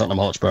about playing Tottenham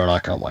Hotspur, and I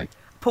can't wait.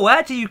 Paul,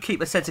 how do you keep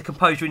a sense of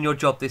composure in your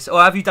job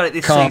or have you done it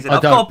this season?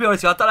 I've got to be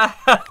honest with you, I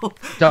don't know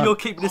how you're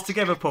keeping this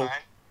together, Paul.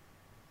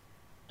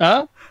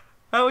 Huh?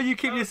 How are you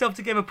keeping yourself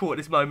together, Paul, at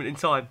this moment in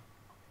time?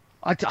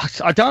 I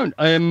don't.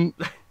 When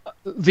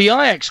the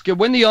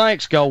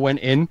Ajax goal went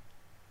in,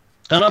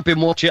 and I've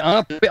been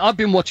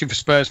watching for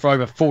Spurs for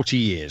over 40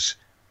 years,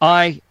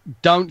 I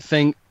don't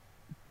think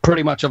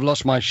pretty much I've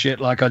lost my shit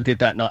like I did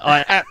that night.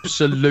 I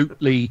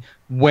absolutely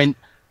went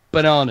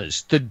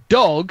bananas. The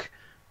dog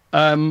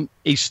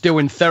is still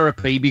in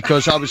therapy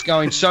because I was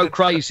going so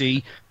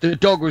crazy. The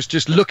dog was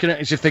just looking at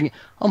it as if thinking,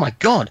 oh my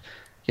God,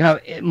 you know,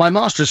 my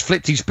master has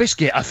flipped his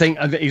biscuit, I think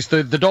is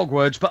the dog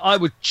words, but I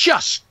was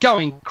just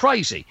going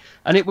crazy.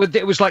 And it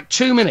was like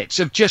 2 minutes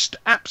of just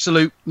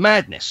absolute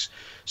madness.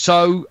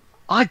 So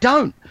I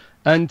don't.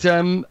 And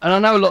I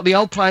know a lot of the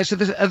old players are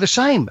the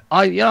same.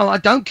 I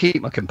don't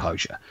keep my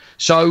composure.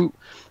 So,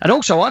 and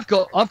also I've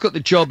got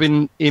the job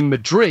in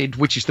Madrid,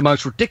 which is the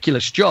most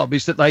ridiculous job,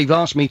 is that they've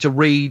asked me to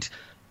read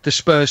the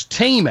Spurs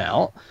team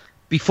out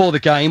before the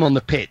game on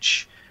the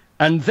pitch,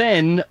 and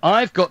then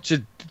I've got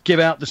to give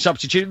out the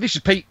substitute. This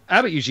is Pete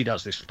Abbott usually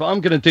does this, but I'm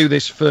going to do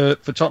this for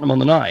Tottenham on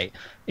the night.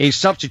 Is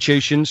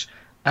substitutions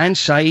and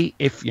say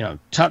if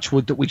touch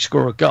wood that we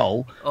score a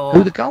goal,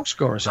 who the goal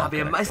scorers are.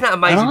 Isn't that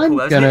amazing? I'm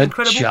going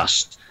to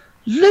just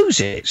lose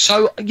it.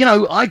 So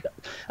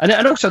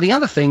and also the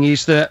other thing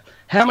is that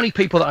how many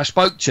people that I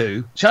spoke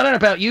to. So I don't know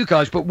about you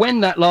guys, but when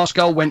that last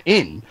goal went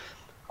in,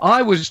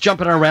 I was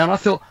jumping around. I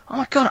thought, oh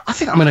my God, I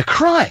think I'm going to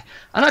cry.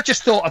 And I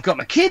just thought, I've got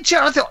my kids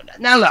here. I thought,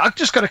 now look, I've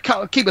just got to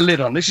keep a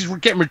lid on. This is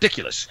getting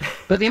ridiculous.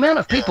 But the amount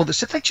of people that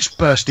said they just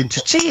burst into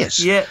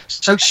tears. Yeah.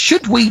 So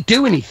should we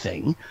do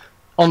anything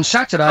on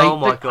Saturday? Oh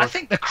my God. I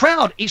think the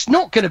crowd is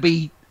not going to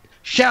be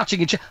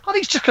shouting and I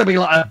think it's just going to be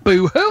like a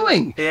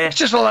boo-hooing. Yeah. It's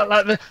just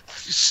like the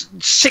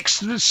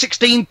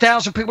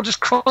 16,000 people just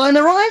crying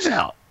their eyes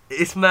out.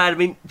 It's mad. I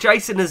mean,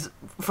 Jason has,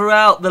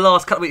 throughout the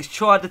last couple of weeks,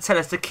 tried to tell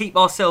us to keep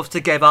ourselves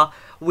together.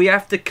 We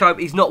have to cope.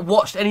 He's not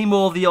watched any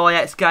more of the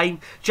Ajax game.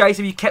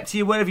 Jason, have you kept to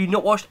your word? Have you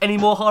not watched any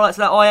more highlights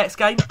of that Ajax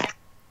game?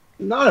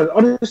 No,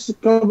 honestly,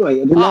 God,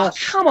 mate.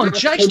 Come on,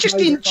 Jace, just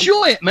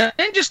enjoy it, man.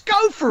 Just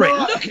go for it.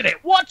 Look at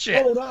it. Watch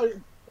it. Oh, no.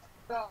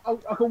 I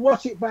can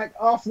watch it back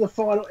after the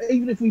final.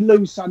 Even if we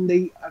lose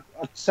Sunday,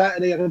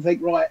 Saturday, I can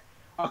think, right,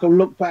 I can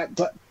look back.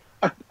 But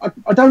I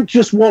don't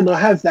just want to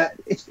have that.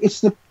 It's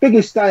the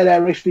biggest day in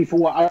our history for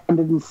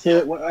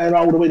 130,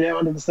 how old are we now?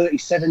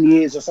 137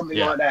 years or something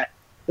like that.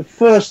 The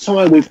first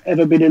time we've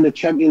ever been in a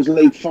Champions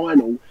League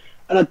final.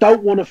 And I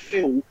don't want to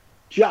feel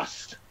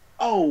just,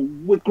 oh,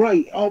 we're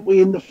great, aren't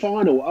we, in the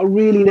final? I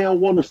really now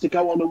want us to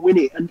go on and win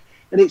it. And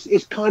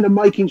it's kind of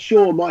making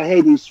sure my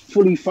head is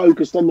fully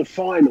focused on the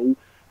final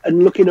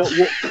and looking at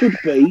what could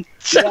be.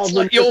 Sounds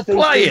like you're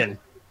playing.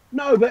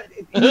 No, but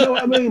you know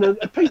what I mean? And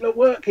people at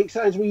work keep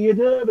saying, were you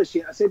nervous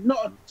yet? I said,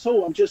 not at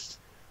all.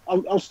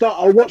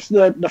 I'll watch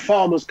the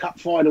Farmers Cup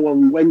final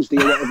on Wednesday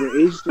or whatever it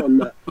is,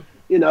 on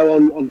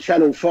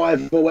Channel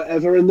 5 or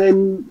whatever, and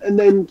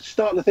then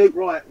start to think,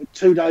 right, we're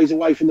 2 days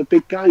away from the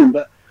big game.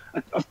 But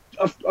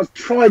I've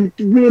tried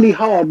really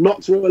hard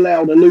not to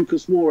allow the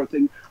Lucas Moura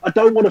thing. I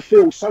don't want to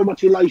feel so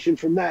much elation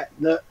from that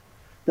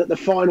the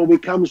final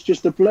becomes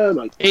just a blur,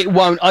 mate. It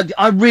won't.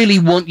 I really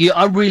want you.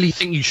 I really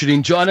think you should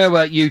enjoy. I know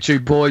about you two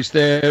boys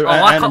there.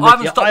 I haven't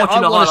stopped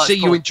watching I want to see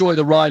Paul. you enjoy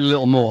the ride a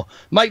little more.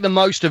 Make the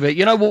most of it.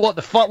 You know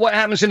what? What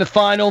happens in the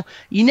final?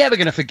 You're never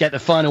going to forget the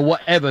final,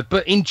 whatever.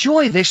 But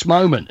enjoy this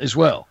moment as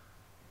well.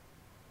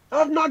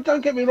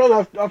 Don't get me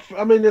wrong.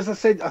 I mean, as I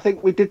said, I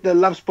think we did the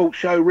Love Sport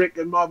show, Rick,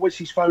 and my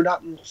wishes phoned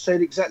up and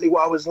said exactly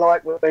what I was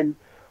like when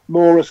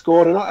Moura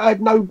scored, and I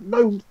had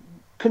no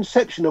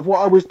conception of what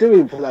I was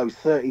doing for those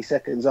 30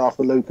 seconds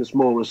after Lucas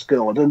Moura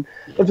scored, and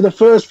for the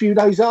first few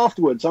days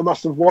afterwards, I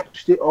must have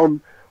watched it on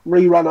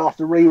rerun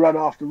after rerun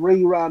after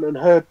rerun and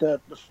heard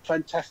the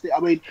fantastic. I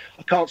mean,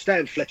 I can't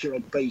stand Fletcher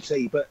on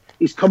BT, but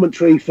his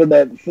commentary for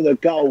the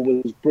goal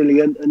was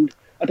brilliant, and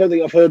I don't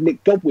think I've heard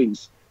Nick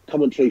Godwin's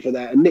commentary for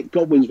that, and Nick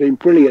Godwin's been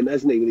brilliant,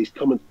 hasn't he, with his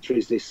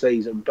commentaries this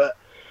season. But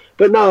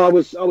no, I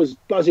was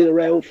buzzing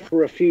around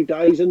for a few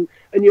days, and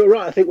you're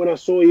right. I think when I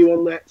saw you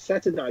on that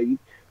Saturday,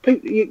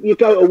 you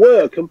go to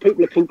work and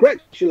people are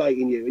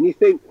congratulating you, and you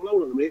think, well,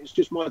 hold on a minute, it's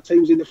just my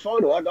team's in the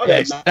final.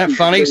 It's that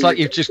funny. It's like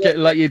you've just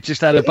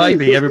had a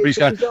baby. Everybody's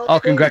going, oh,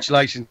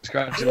 congratulations.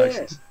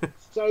 Yeah.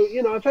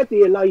 So I've had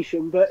the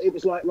elation, but it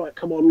was like, right,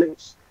 come on,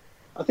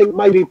 I think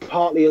maybe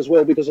partly as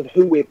well because of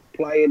who we're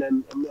playing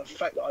and the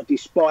fact that I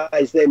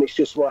despise them. It's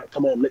just right.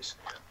 Come on,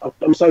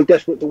 I'm so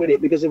desperate to win it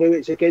because of who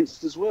it's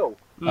against as well.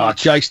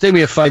 Chase, do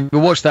me a favour.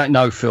 Watch that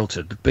no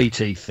filter, the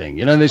BT thing.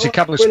 There's a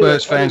couple of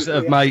Spurs fans that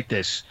have made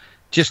this.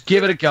 Just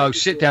give it a go.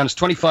 Sit down. It's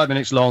 25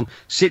 minutes long.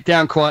 Sit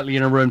down quietly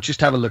in a room.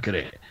 Just have a look at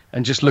it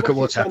and just look at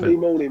what's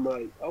happening. Sunday morning,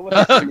 mate.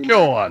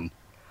 Go on.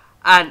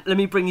 And let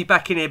me bring you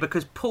back in here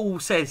because Paul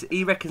says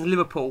he reckons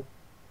Liverpool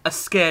are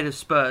scared of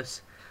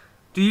Spurs.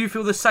 Do you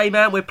feel the same,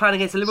 Ant? We're playing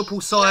against a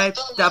Liverpool side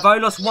that have only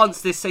lost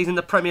once this season in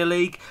the Premier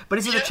League, but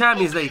this is the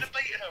Champions League.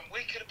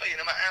 We could have beaten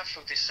them at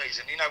Anfield this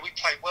season. We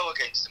played well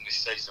against them this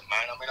season,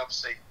 man. I mean,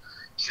 obviously,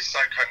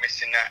 Sissoko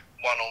missing that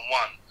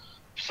one-on-one.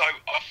 So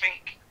I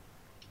think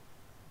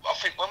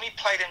when we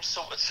play them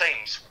sort of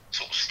teams,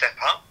 sort of step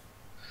up.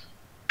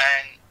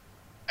 And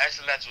as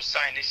the lads were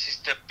saying, this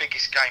is the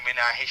biggest game in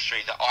our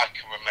history that I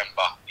can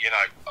remember.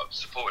 I've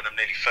supported them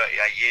nearly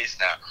 38 years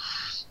now.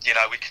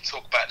 We can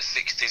talk about the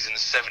 60s and the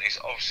 70s.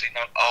 Obviously,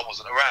 I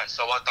wasn't around,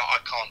 so I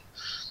haven't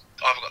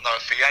got no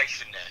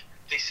affiliation there.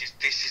 this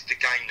is the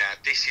game now.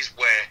 This is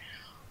where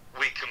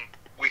we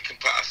can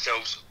put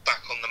ourselves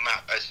back on the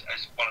map as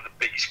one of the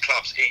biggest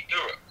clubs in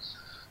Europe,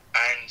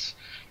 and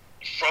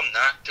from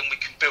that, then we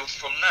can build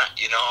from that.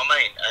 You know what I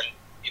mean? And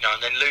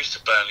and then lose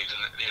to Burnley,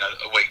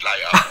 a week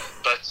later.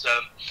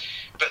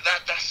 but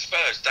that's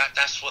Spurs.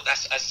 That's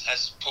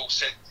as Paul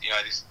said,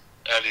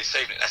 earlier this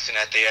evening. That's in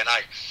our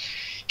DNA.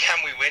 Can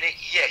we win it?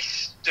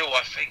 Yes. Do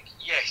I think?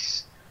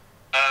 Yes.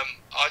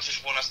 I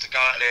just want us to go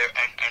out there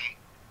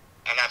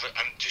and have it,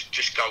 and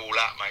just go all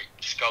out, mate.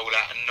 Just go all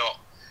out and not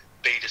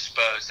be the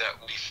Spurs that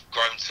we've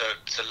grown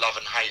to love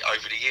and hate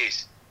over the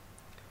years.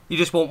 You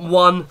just want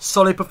one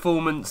solid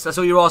performance. That's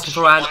all you're asking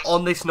for, Anne,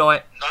 on this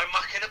night. No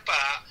mucking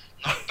about,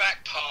 no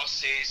back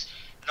passes,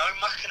 no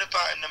mucking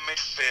about in the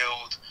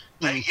midfield.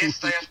 Yes,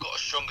 they have got a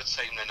stronger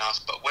team than us,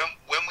 but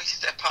when we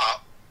step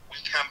up, we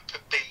can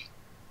be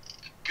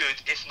good,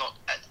 if not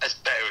as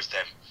better as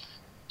them.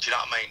 Do you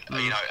know what I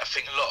mean? I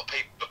think a lot of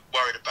people are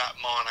worried about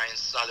Mane and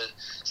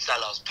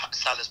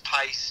Salah's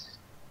pace,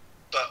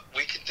 but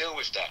we can deal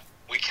with that.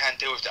 We can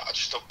deal with that. I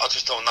just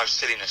don't want no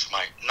silliness,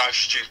 mate. No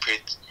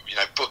stupid,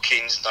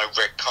 bookings, no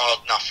red card,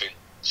 nothing.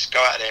 Just go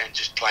out there and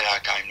just play our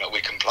game that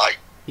we can play.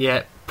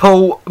 Yeah.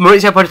 Paul,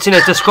 Maurizio Pochettino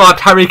has described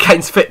Harry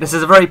Kane's fitness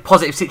as a very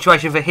positive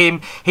situation for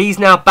him. He's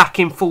now back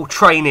in full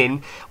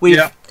training.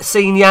 We've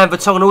seen Jan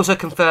Vertonghen also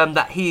confirm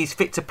that he is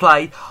fit to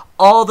play.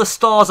 Are the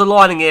stars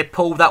aligning here,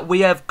 Paul, that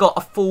we have got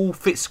a full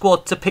fit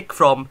squad to pick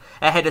from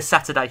ahead of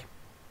Saturday?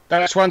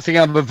 That's one thing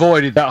I've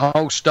avoided, that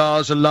whole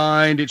stars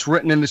aligned, it's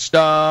written in the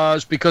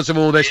stars because of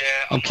all this. Yeah,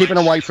 I'm keeping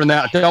away from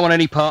that. I don't want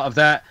any part of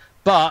that.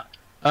 But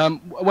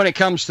when it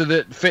comes to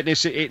the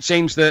fitness, it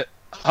seems that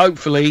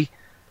hopefully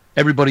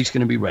everybody's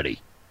going to be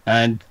ready.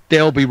 And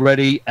they'll be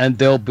ready, and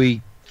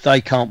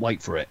they can't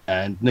wait for it,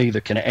 and neither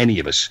can any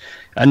of us.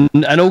 And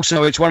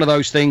also, it's one of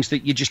those things that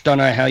you just don't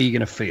know how you're going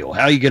to feel,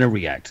 how you're going to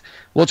react,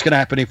 what's going to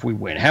happen if we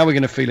win, how we're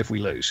going to feel if we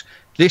lose.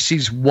 This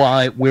is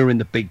why we're in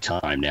the big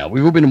time now.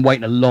 We've all been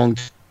waiting a long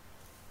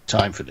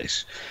time for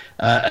this,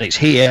 and it's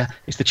here.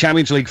 It's the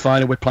Champions League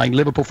final. We're playing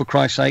Liverpool, for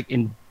Christ's sake,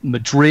 in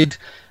Madrid,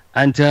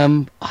 and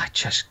I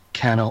just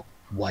cannot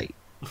wait.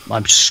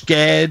 I'm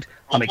scared.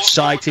 I'm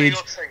excited,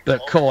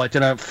 but cool. I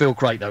don't know. It feels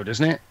great though,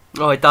 doesn't it?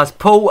 Oh, it does.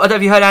 Paul, I don't know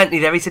if you heard Anthony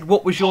there. He said,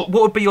 "What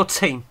would be your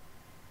team?"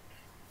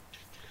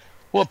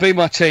 What would be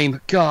my team?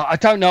 God, I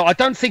don't know. I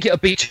don't think it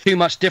would be too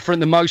much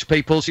different than most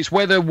people's. It's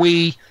whether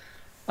we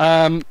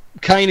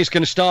Kane is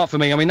going to start for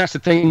me. I mean, that's the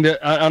thing that,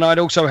 and I'd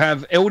also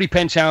have. It all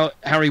depends how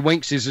Harry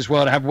Winks is as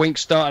well. To have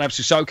Winks start, I'd have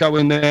Sissoko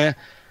in there.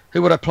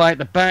 Who would I play at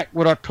the back?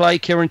 Would I play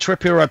Kieran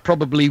Trippier? I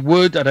probably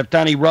would. I'd have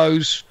Danny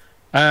Rose.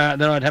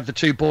 Then I'd have the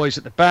two boys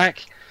at the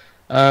back.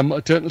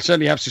 I'd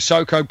certainly have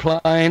Sissoko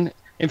playing.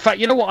 In fact,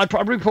 you know what? I'd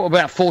probably put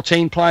about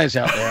 14 players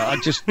out there. I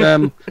just,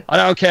 I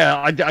don't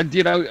care.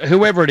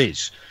 Whoever it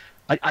is.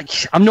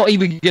 I'm not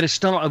even going to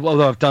start,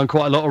 although I've done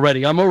quite a lot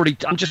already. I'm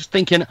just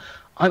thinking,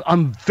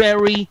 I'm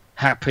very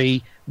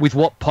happy with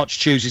what Poch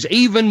chooses,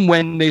 even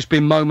when there's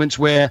been moments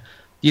where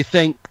you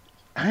think,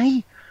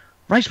 hey,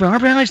 Race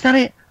Barbara, is that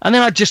it? And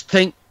then I just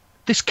think,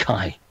 this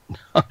guy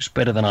knows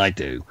better than I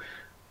do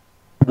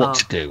what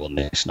to do on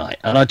this night.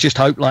 And I just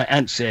hope, like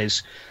Ant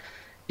says,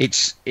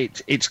 it's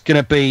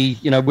going to be,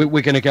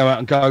 we're going to go out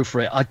and go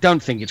for it. I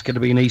don't think it's going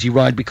to be an easy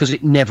ride, because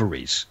it never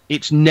is.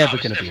 It's never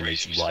going to be an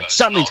easy ride.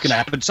 Something's going to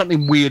happen.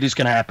 Something weird is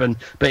going to happen,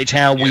 but it's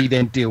how we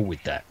then deal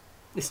with that.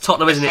 It's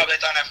Tottenham, isn't it? They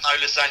don't have no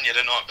lasagna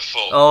the night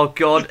before. Oh,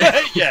 God.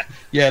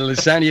 yeah,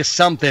 lasagna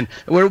something.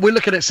 We're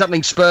looking at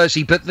something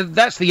Spursy, but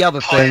that's the other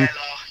thing.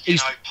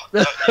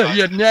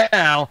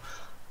 Now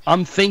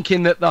I'm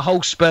thinking that the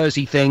whole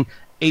Spursy thing,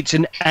 it's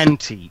an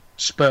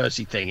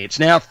anti-Spursy thing. It's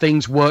now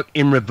things work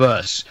in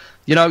reverse.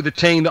 The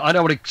team that, I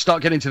don't want to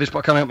start getting into this, but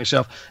I can't help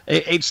myself.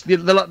 It's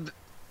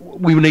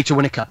we need to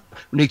win a cup.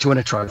 We need to win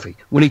a trophy.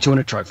 We need to win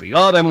a trophy.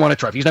 Oh, they haven't won a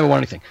trophy. He's never won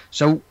anything.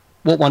 So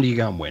what one do you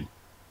go and win?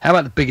 How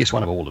about the biggest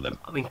one of all of them?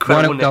 I mean,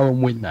 why don't we go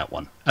and win that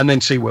one, and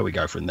then see where we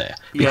go from there?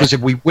 Because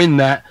if we win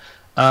that,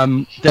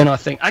 then I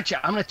think actually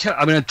I'm going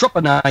to drop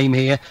a name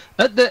here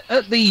at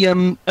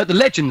the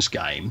Legends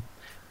game.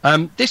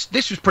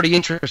 This was pretty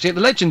interesting at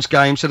the Legends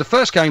game. So the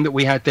first game that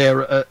we had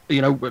there,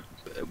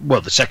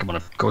 the second one,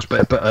 of course,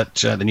 but at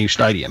the new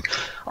stadium,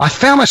 I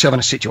found myself in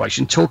a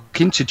situation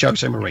talking to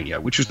Jose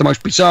Mourinho, which was the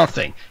most bizarre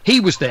thing. He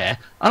was there,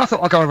 and I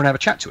thought I'd go over and have a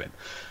chat to him.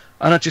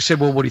 And I just said,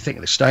 well, what do you think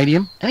of the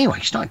stadium? Anyway,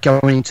 he started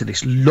going into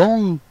this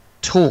long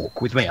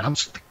talk with me, and I'm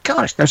just,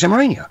 God, it's Jose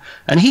Mourinho.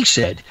 And he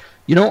said,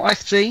 you know what I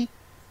see?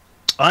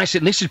 I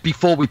said, and this is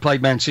before we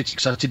played Man City,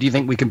 because I said, do you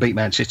think we can beat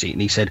Man City?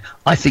 And he said,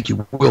 I think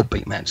you will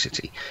beat Man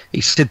City.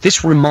 He said,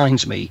 this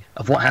reminds me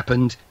of what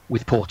happened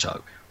with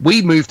Porto.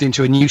 We moved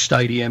into a new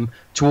stadium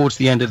towards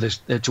the end of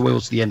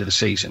the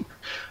season.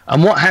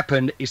 And what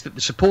happened is that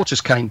the supporters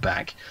came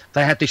back.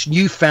 They had this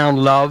newfound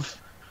love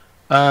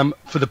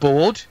for the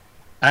board,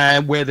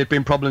 where there'd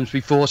been problems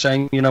before,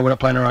 saying, we're not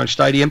playing our own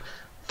stadium.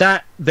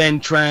 That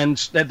then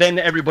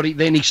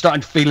he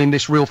started feeling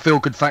this real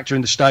feel-good factor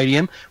in the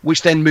stadium,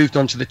 which then moved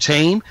on to the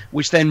team,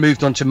 which then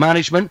moved on to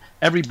management.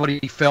 Everybody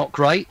felt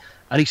great.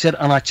 And he said,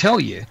 and I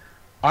tell you,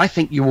 I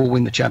think you will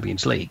win the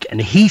Champions League.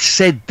 And he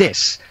said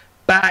this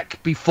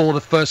back before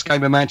the first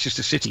game of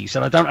Manchester City. He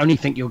said, I don't only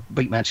think you'll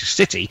beat Manchester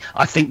City,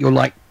 I think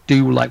you'll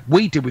do like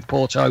we did with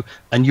Porto,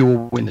 and you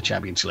will win the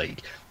Champions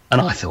League. And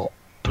I thought,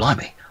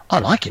 blimey, I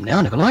like him now.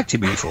 I never liked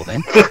him before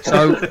then.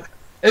 So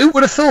who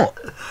would have thought?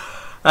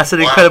 That's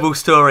an incredible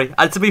story.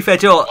 And to be fair,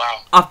 Joe,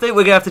 I think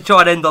we're going to have to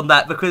try and end on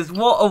that, because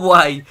what a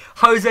way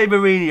Jose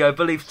Mourinho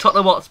believes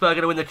Tottenham Hotspur are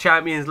going to win the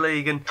Champions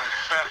League. And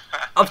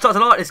I'm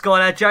starting to like this guy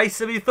now.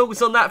 Jason, have you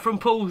thoughts on that from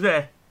Paul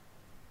there?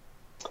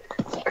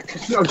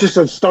 I'm just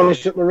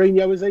astonished that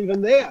Mourinho was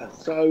even there.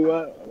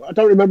 So I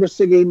don't remember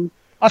singing.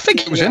 I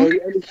think it was him.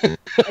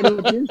 Any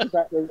abuse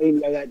about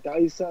Mourinho that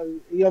day. So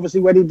he obviously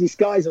went in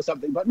disguise or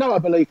something. But no, I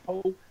believe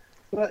Paul.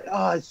 But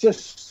it's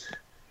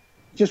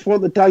just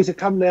want the day to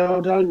come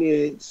now, don't you?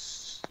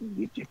 It's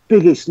the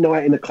biggest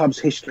night in the club's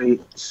history.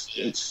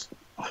 It's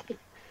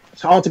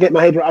hard to get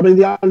my head right. I mean,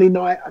 the only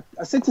night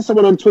I said to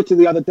someone on Twitter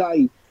the other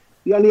day,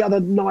 the only other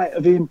night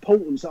of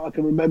importance that I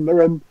can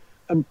remember, and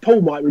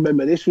Paul might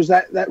remember this, was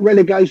that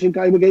relegation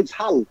game against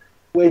Hull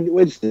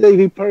when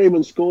Stevie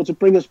Perryman scored to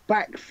bring us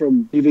back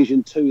from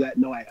Division 2 that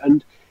night.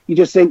 And you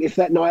just think if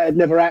that night had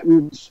never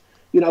happened,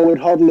 would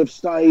Hoddle have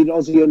stayed,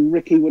 Ozzy and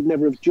Ricky would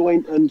never have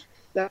joined, and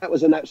that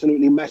was an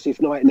absolutely massive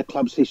night in the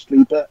club's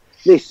history. But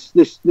this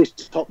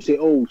tops it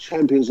all.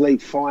 Champions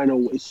League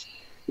final. It's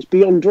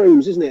beyond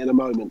dreams, isn't it, at the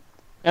moment?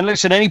 And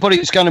listen, anybody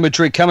that's going to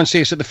Madrid, come and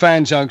see us at the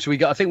fan zone. So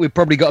I think we've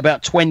probably got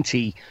about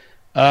 20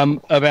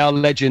 of our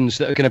legends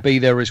that are going to be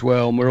there as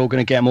well, and we're all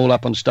going to get them all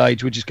up on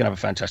stage. We're just going to have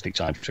a fantastic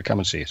time, so come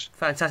and see us.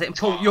 Fantastic. And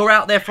Paul, you're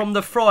out there from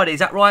the Friday, is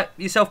that right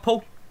yourself,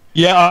 Paul?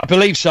 Yeah, I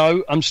believe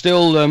so. I'm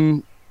still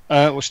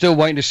we're still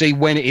waiting to see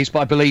when it is, but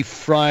I believe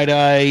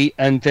Friday,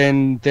 and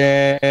then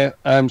there.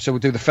 So we'll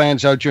do the fan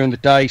zone during the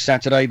day,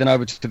 Saturday, then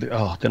over to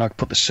then I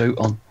put the suit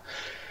on.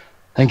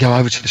 Then go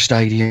over to the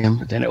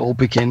stadium, then it all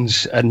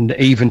begins, and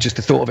even just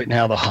the thought of it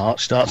now, the heart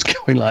starts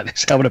going like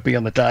this. I want to be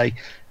on the day,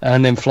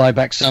 and then fly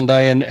back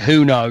Sunday, and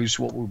who knows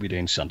what we'll be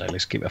doing Sunday.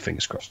 Let's keep our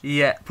fingers crossed.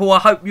 Yeah, Paul, I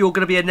hope you're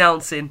going to be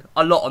announcing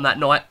a lot on that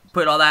night,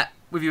 put it like that,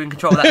 with you in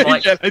control of that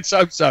mic. Yeah, let's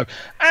hope so.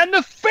 And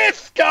the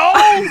fifth goal!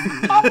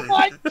 Oh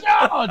my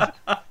God!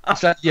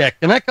 So, yeah,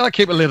 can that guy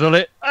keep a lid on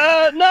it?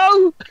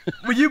 No!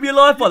 Will you be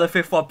alive by the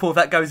fifth one, Paul, if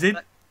that goes in?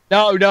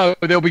 No,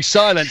 there'll be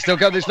silence. They'll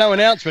go, there's no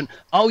announcement.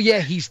 Oh,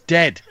 yeah, he's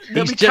dead.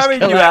 They'll he's be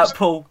carrying you out,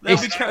 Paul.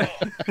 They'll be carrying...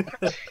 I'd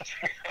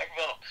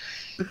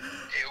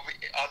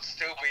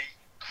still be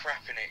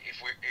crapping it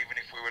even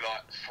if we were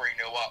like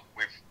 3-0 up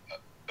with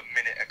a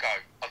minute ago.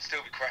 I'd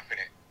still be crapping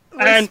it.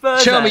 And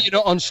tell me you're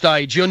not on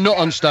stage. You're not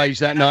on stage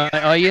that night,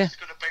 are you? It's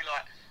going to be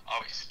like,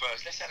 it's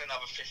Spurs. Let's add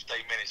another 15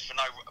 minutes for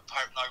no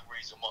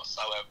reason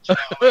whatsoever. Do you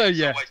know what I mean?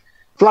 Yeah.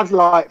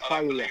 Floodlight I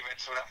don't believe it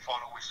until that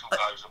final whistle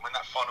goes, and when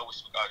that final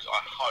whistle goes,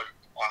 I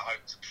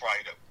hope to pray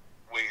that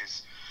we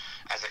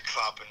as a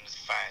club and as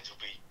fans will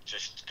be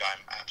just going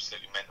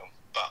absolutely mental.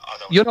 But I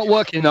don't. You're not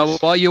working though,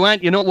 are you,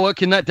 Ant? You're not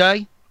working that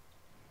day?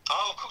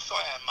 Oh, of course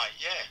I am, mate.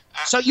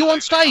 Yeah. So you're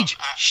on stage.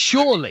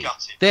 Surely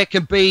gutted. there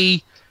can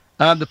be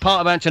the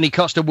part of Anthony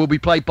Costa will be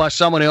played by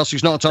someone else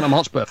who's not a Tottenham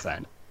Hotspur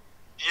fan.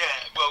 Yeah,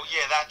 well,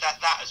 yeah,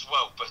 that as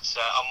well. But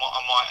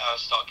I might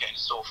start getting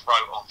sore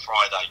throat on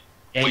Friday.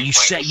 Yeah, you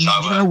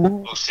know what?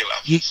 We'll see what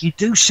happens. You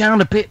do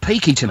sound a bit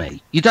peaky to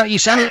me. You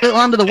sound a little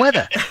under the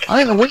weather.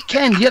 I think the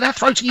weekend, that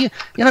throws you.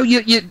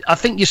 I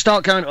think you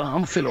start going. Oh,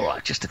 I'm feel all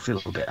right, just to feel a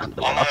little bit under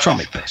the weather. I'll try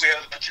my best.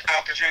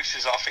 Our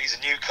producers, I think he's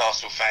a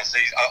Newcastle fan. So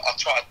I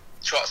tried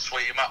to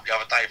sweet him up the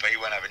other day, but he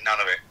wasn't having none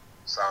of it.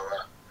 So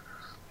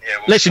yeah.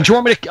 Listen, do you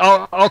want me to?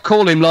 I'll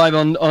call him live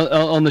on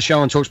the show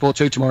on TalkSport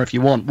 2 tomorrow if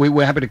you want.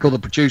 We're happy to call the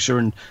producer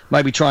and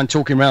maybe try and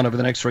talk him around over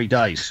the next 3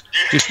 days.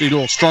 Just do a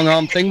little strong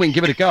arm thing. We can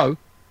give it a go.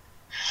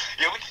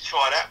 Yeah, we could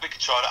try that.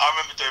 I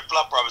remember doing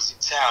Blood Brothers in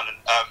town, and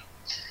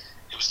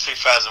it was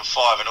 2005,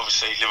 and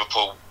obviously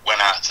Liverpool went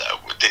out to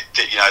the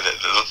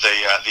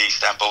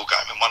Istanbul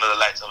game, and one of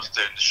the lads I was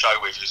doing the show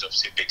with was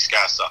obviously a big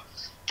Scouser,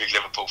 big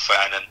Liverpool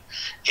fan, and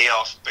he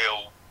asked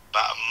Bill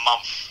about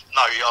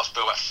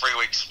 3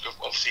 weeks.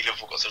 Obviously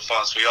Liverpool got to the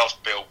final, so he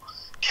asked Bill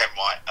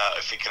Kenwright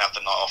if he could have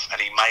the night off,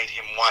 and he made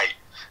him wait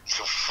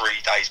until 3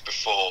 days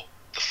before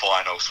the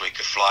final so he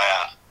could fly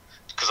out,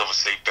 because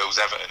obviously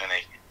Bill's Everton, isn't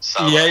he?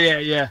 So, yeah.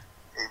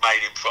 He made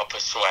him proper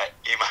sweat.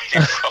 I'll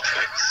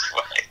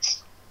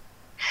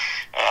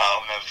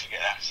never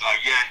forget that. So,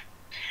 yeah.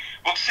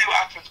 We'll see what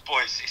happens,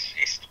 boys.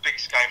 It's the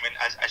biggest game,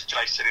 as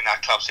Jay said, in our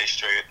club's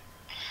history. And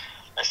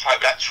let's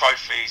hope that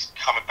trophy's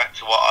coming back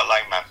to White Hart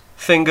Lane, man.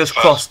 Fingers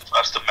crossed.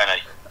 First of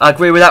many. I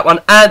agree with that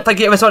one. And thank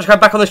you ever so much for coming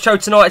back on the show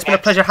tonight. It's been a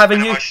pleasure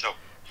having you.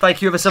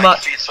 Thank you ever so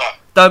much. Thank you for your time.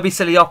 Don't be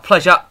silly, our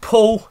pleasure.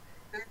 Paul,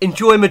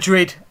 enjoy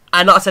Madrid.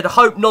 And like I said, I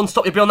hope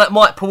non-stop you'll be on that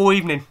mic, Paul, all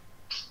evening.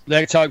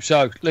 Let's hope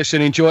so.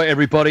 Listen, enjoy it,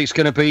 everybody. It's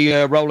going to be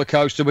a roller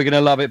coaster. We're going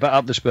to love it, but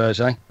up the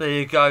Spurs, eh? There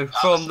you go.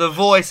 From the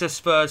voice of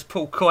Spurs,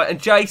 Paul Coyte. And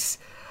Jace,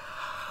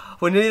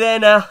 we're nearly there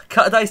now.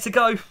 Couple of days to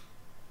go.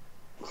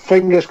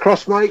 Fingers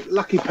crossed, mate.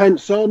 Lucky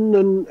pence on,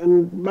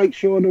 and make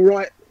sure the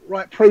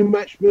right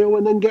pre-match meal,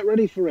 and then get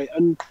ready for it.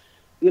 And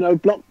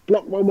block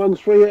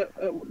 113 at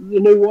the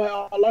new White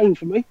Hart Lane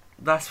for me.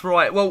 That's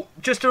right. Well,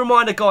 just a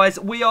reminder, guys,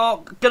 we are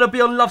going to be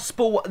on Love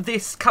Sport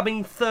this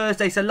coming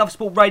Thursday. So Love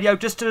Sport Radio,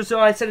 just as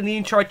I said in the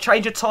intro,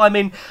 change of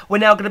timing. We're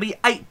now going to be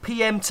 8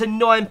 p.m. to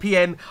 9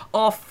 p.m.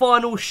 Our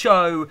final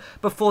show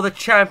before the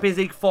Champions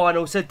League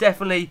final. So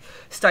definitely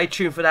stay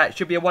tuned for that. It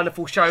should be a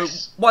wonderful show.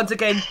 Once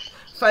again,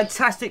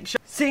 fantastic show.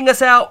 Seeing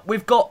us out,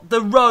 we've got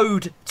the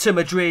Road to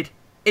Madrid.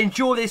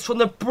 Enjoy this from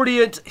the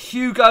brilliant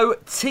Hugo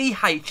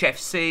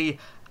THFC.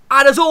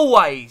 And as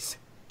always,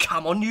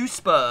 come on you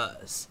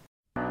Spurs.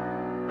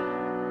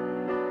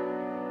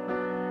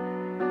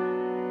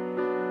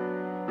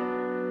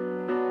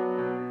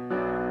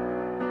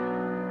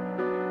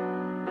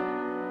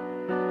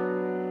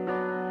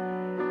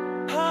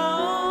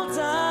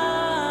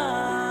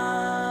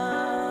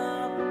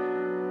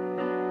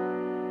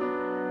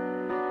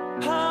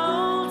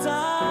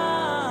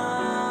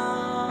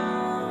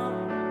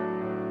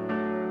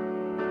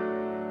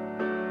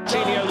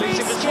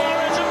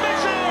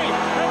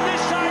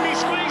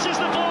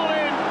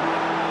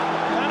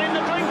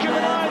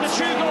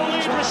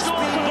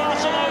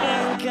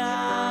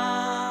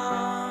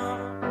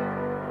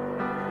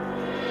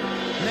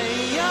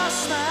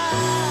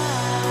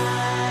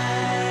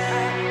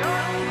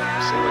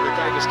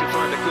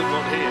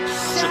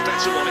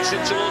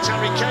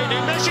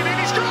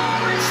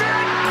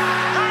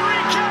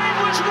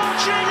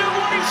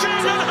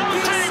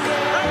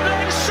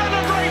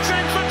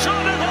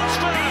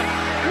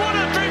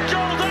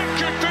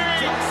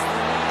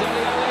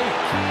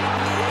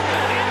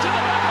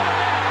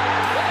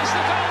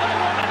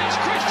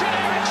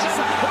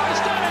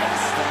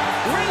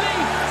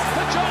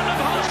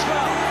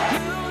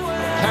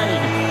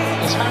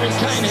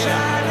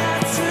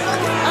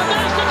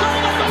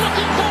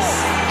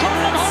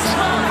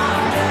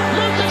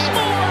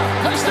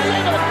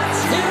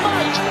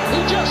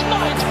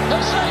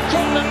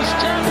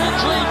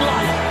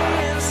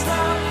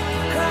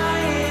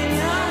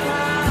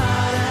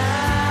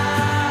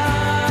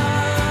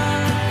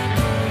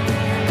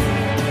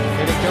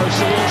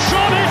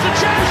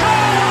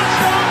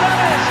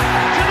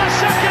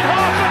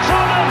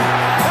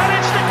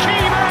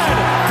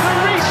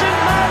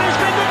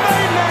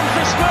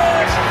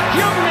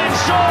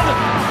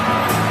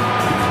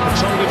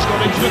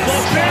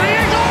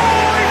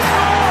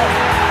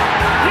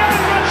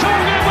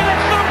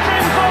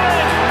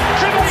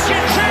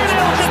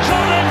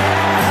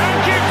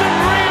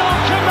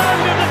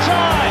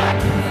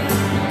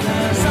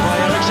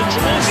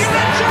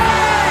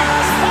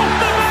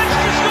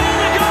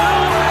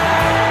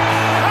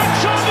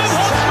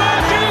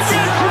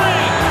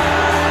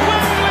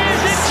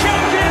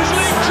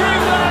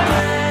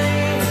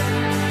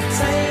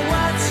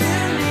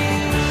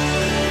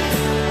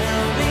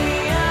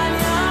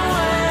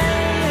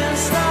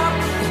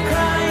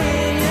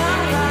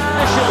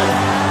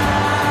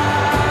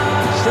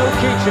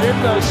 Keeps it in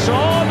though,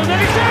 Son, and then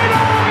he's in!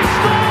 Oh, he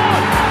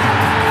scored!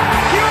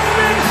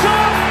 Heung-min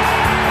Son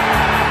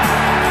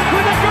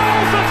with a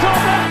goal for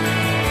Tottenham!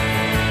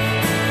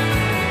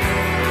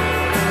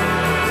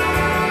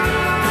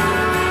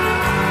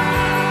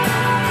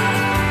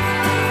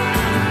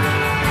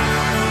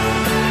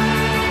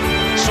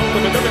 Son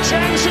with another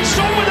chance, and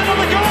Son with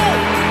another goal!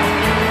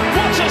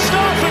 What a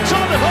start for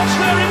Tottenham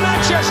Hotspur in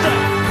Manchester!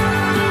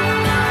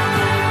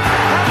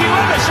 Have you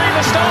ever seen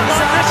a start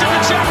like this in the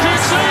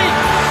Champions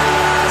League?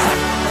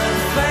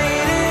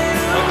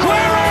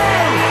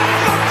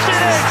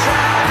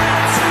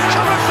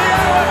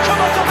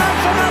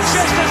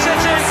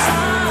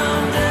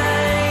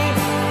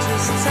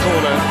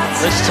 Corner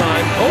this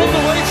time, all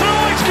the way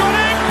through, it's got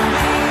in!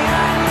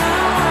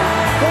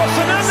 Well,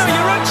 Fernando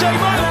Llorente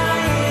might...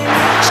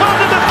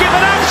 Tottenham have given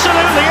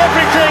absolutely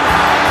everything!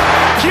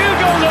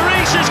 Hugo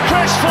Lloris is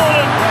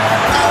crestfallen,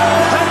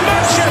 and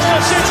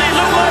Manchester City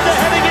look like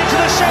they're heading into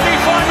the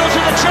semi-finals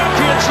of the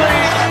Champions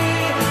League!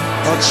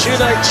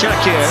 Chinay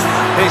Chakir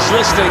is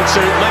listening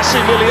to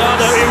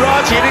Massimiliano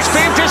Irati, and it's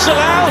being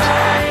disallowed,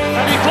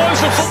 and he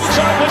blows the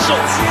full-time whistle.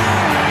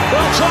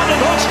 Well,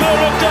 Tottenham Hotspur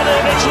have done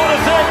it. It's one of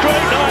their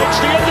great nights.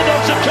 The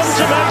underdogs have come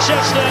to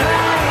Manchester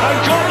and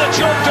got the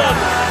job done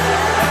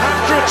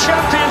after a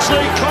Champions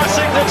League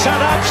classic that's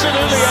had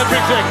absolutely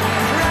everything.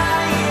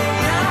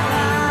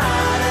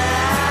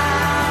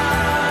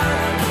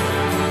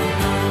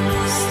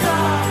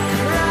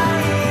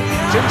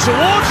 It's in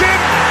towards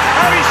him,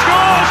 and he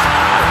scores.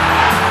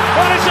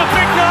 Well, it's a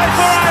big night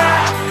for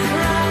Ajax.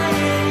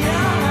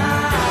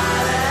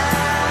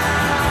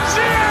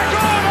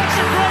 That's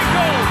a great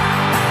goal.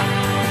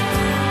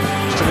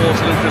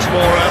 Towards Lucas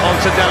Moura,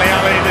 onto Dele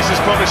Alli. This is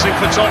promising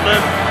for Tottenham.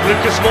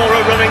 Lucas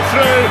Moura running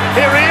through.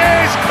 Here he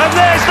is, and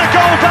there's the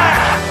goal back.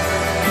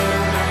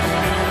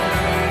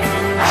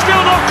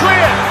 Still not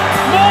clear.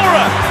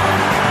 Moura.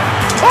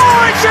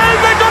 Oh, it's in.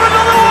 They've got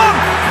another one.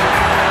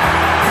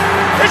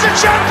 Is a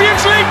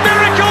Champions League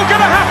miracle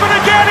going to happen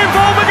again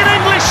involving an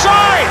English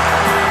side?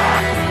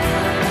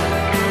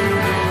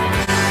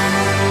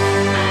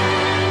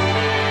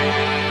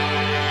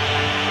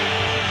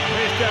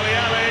 Here's Dele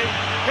Alli.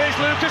 Here's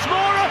Lucas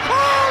Moura.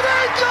 Oh!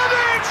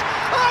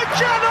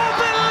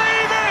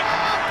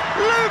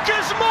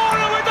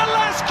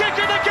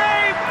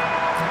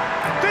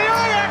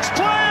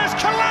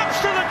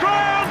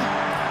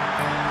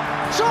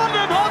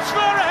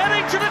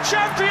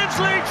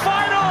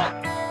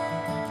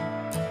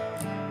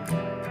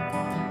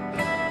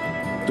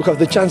 have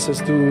the chances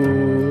to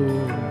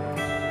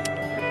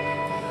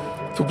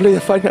play the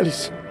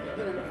finalists.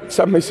 It's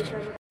amazing.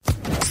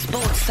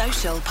 Sports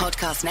Social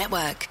Podcast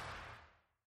Network.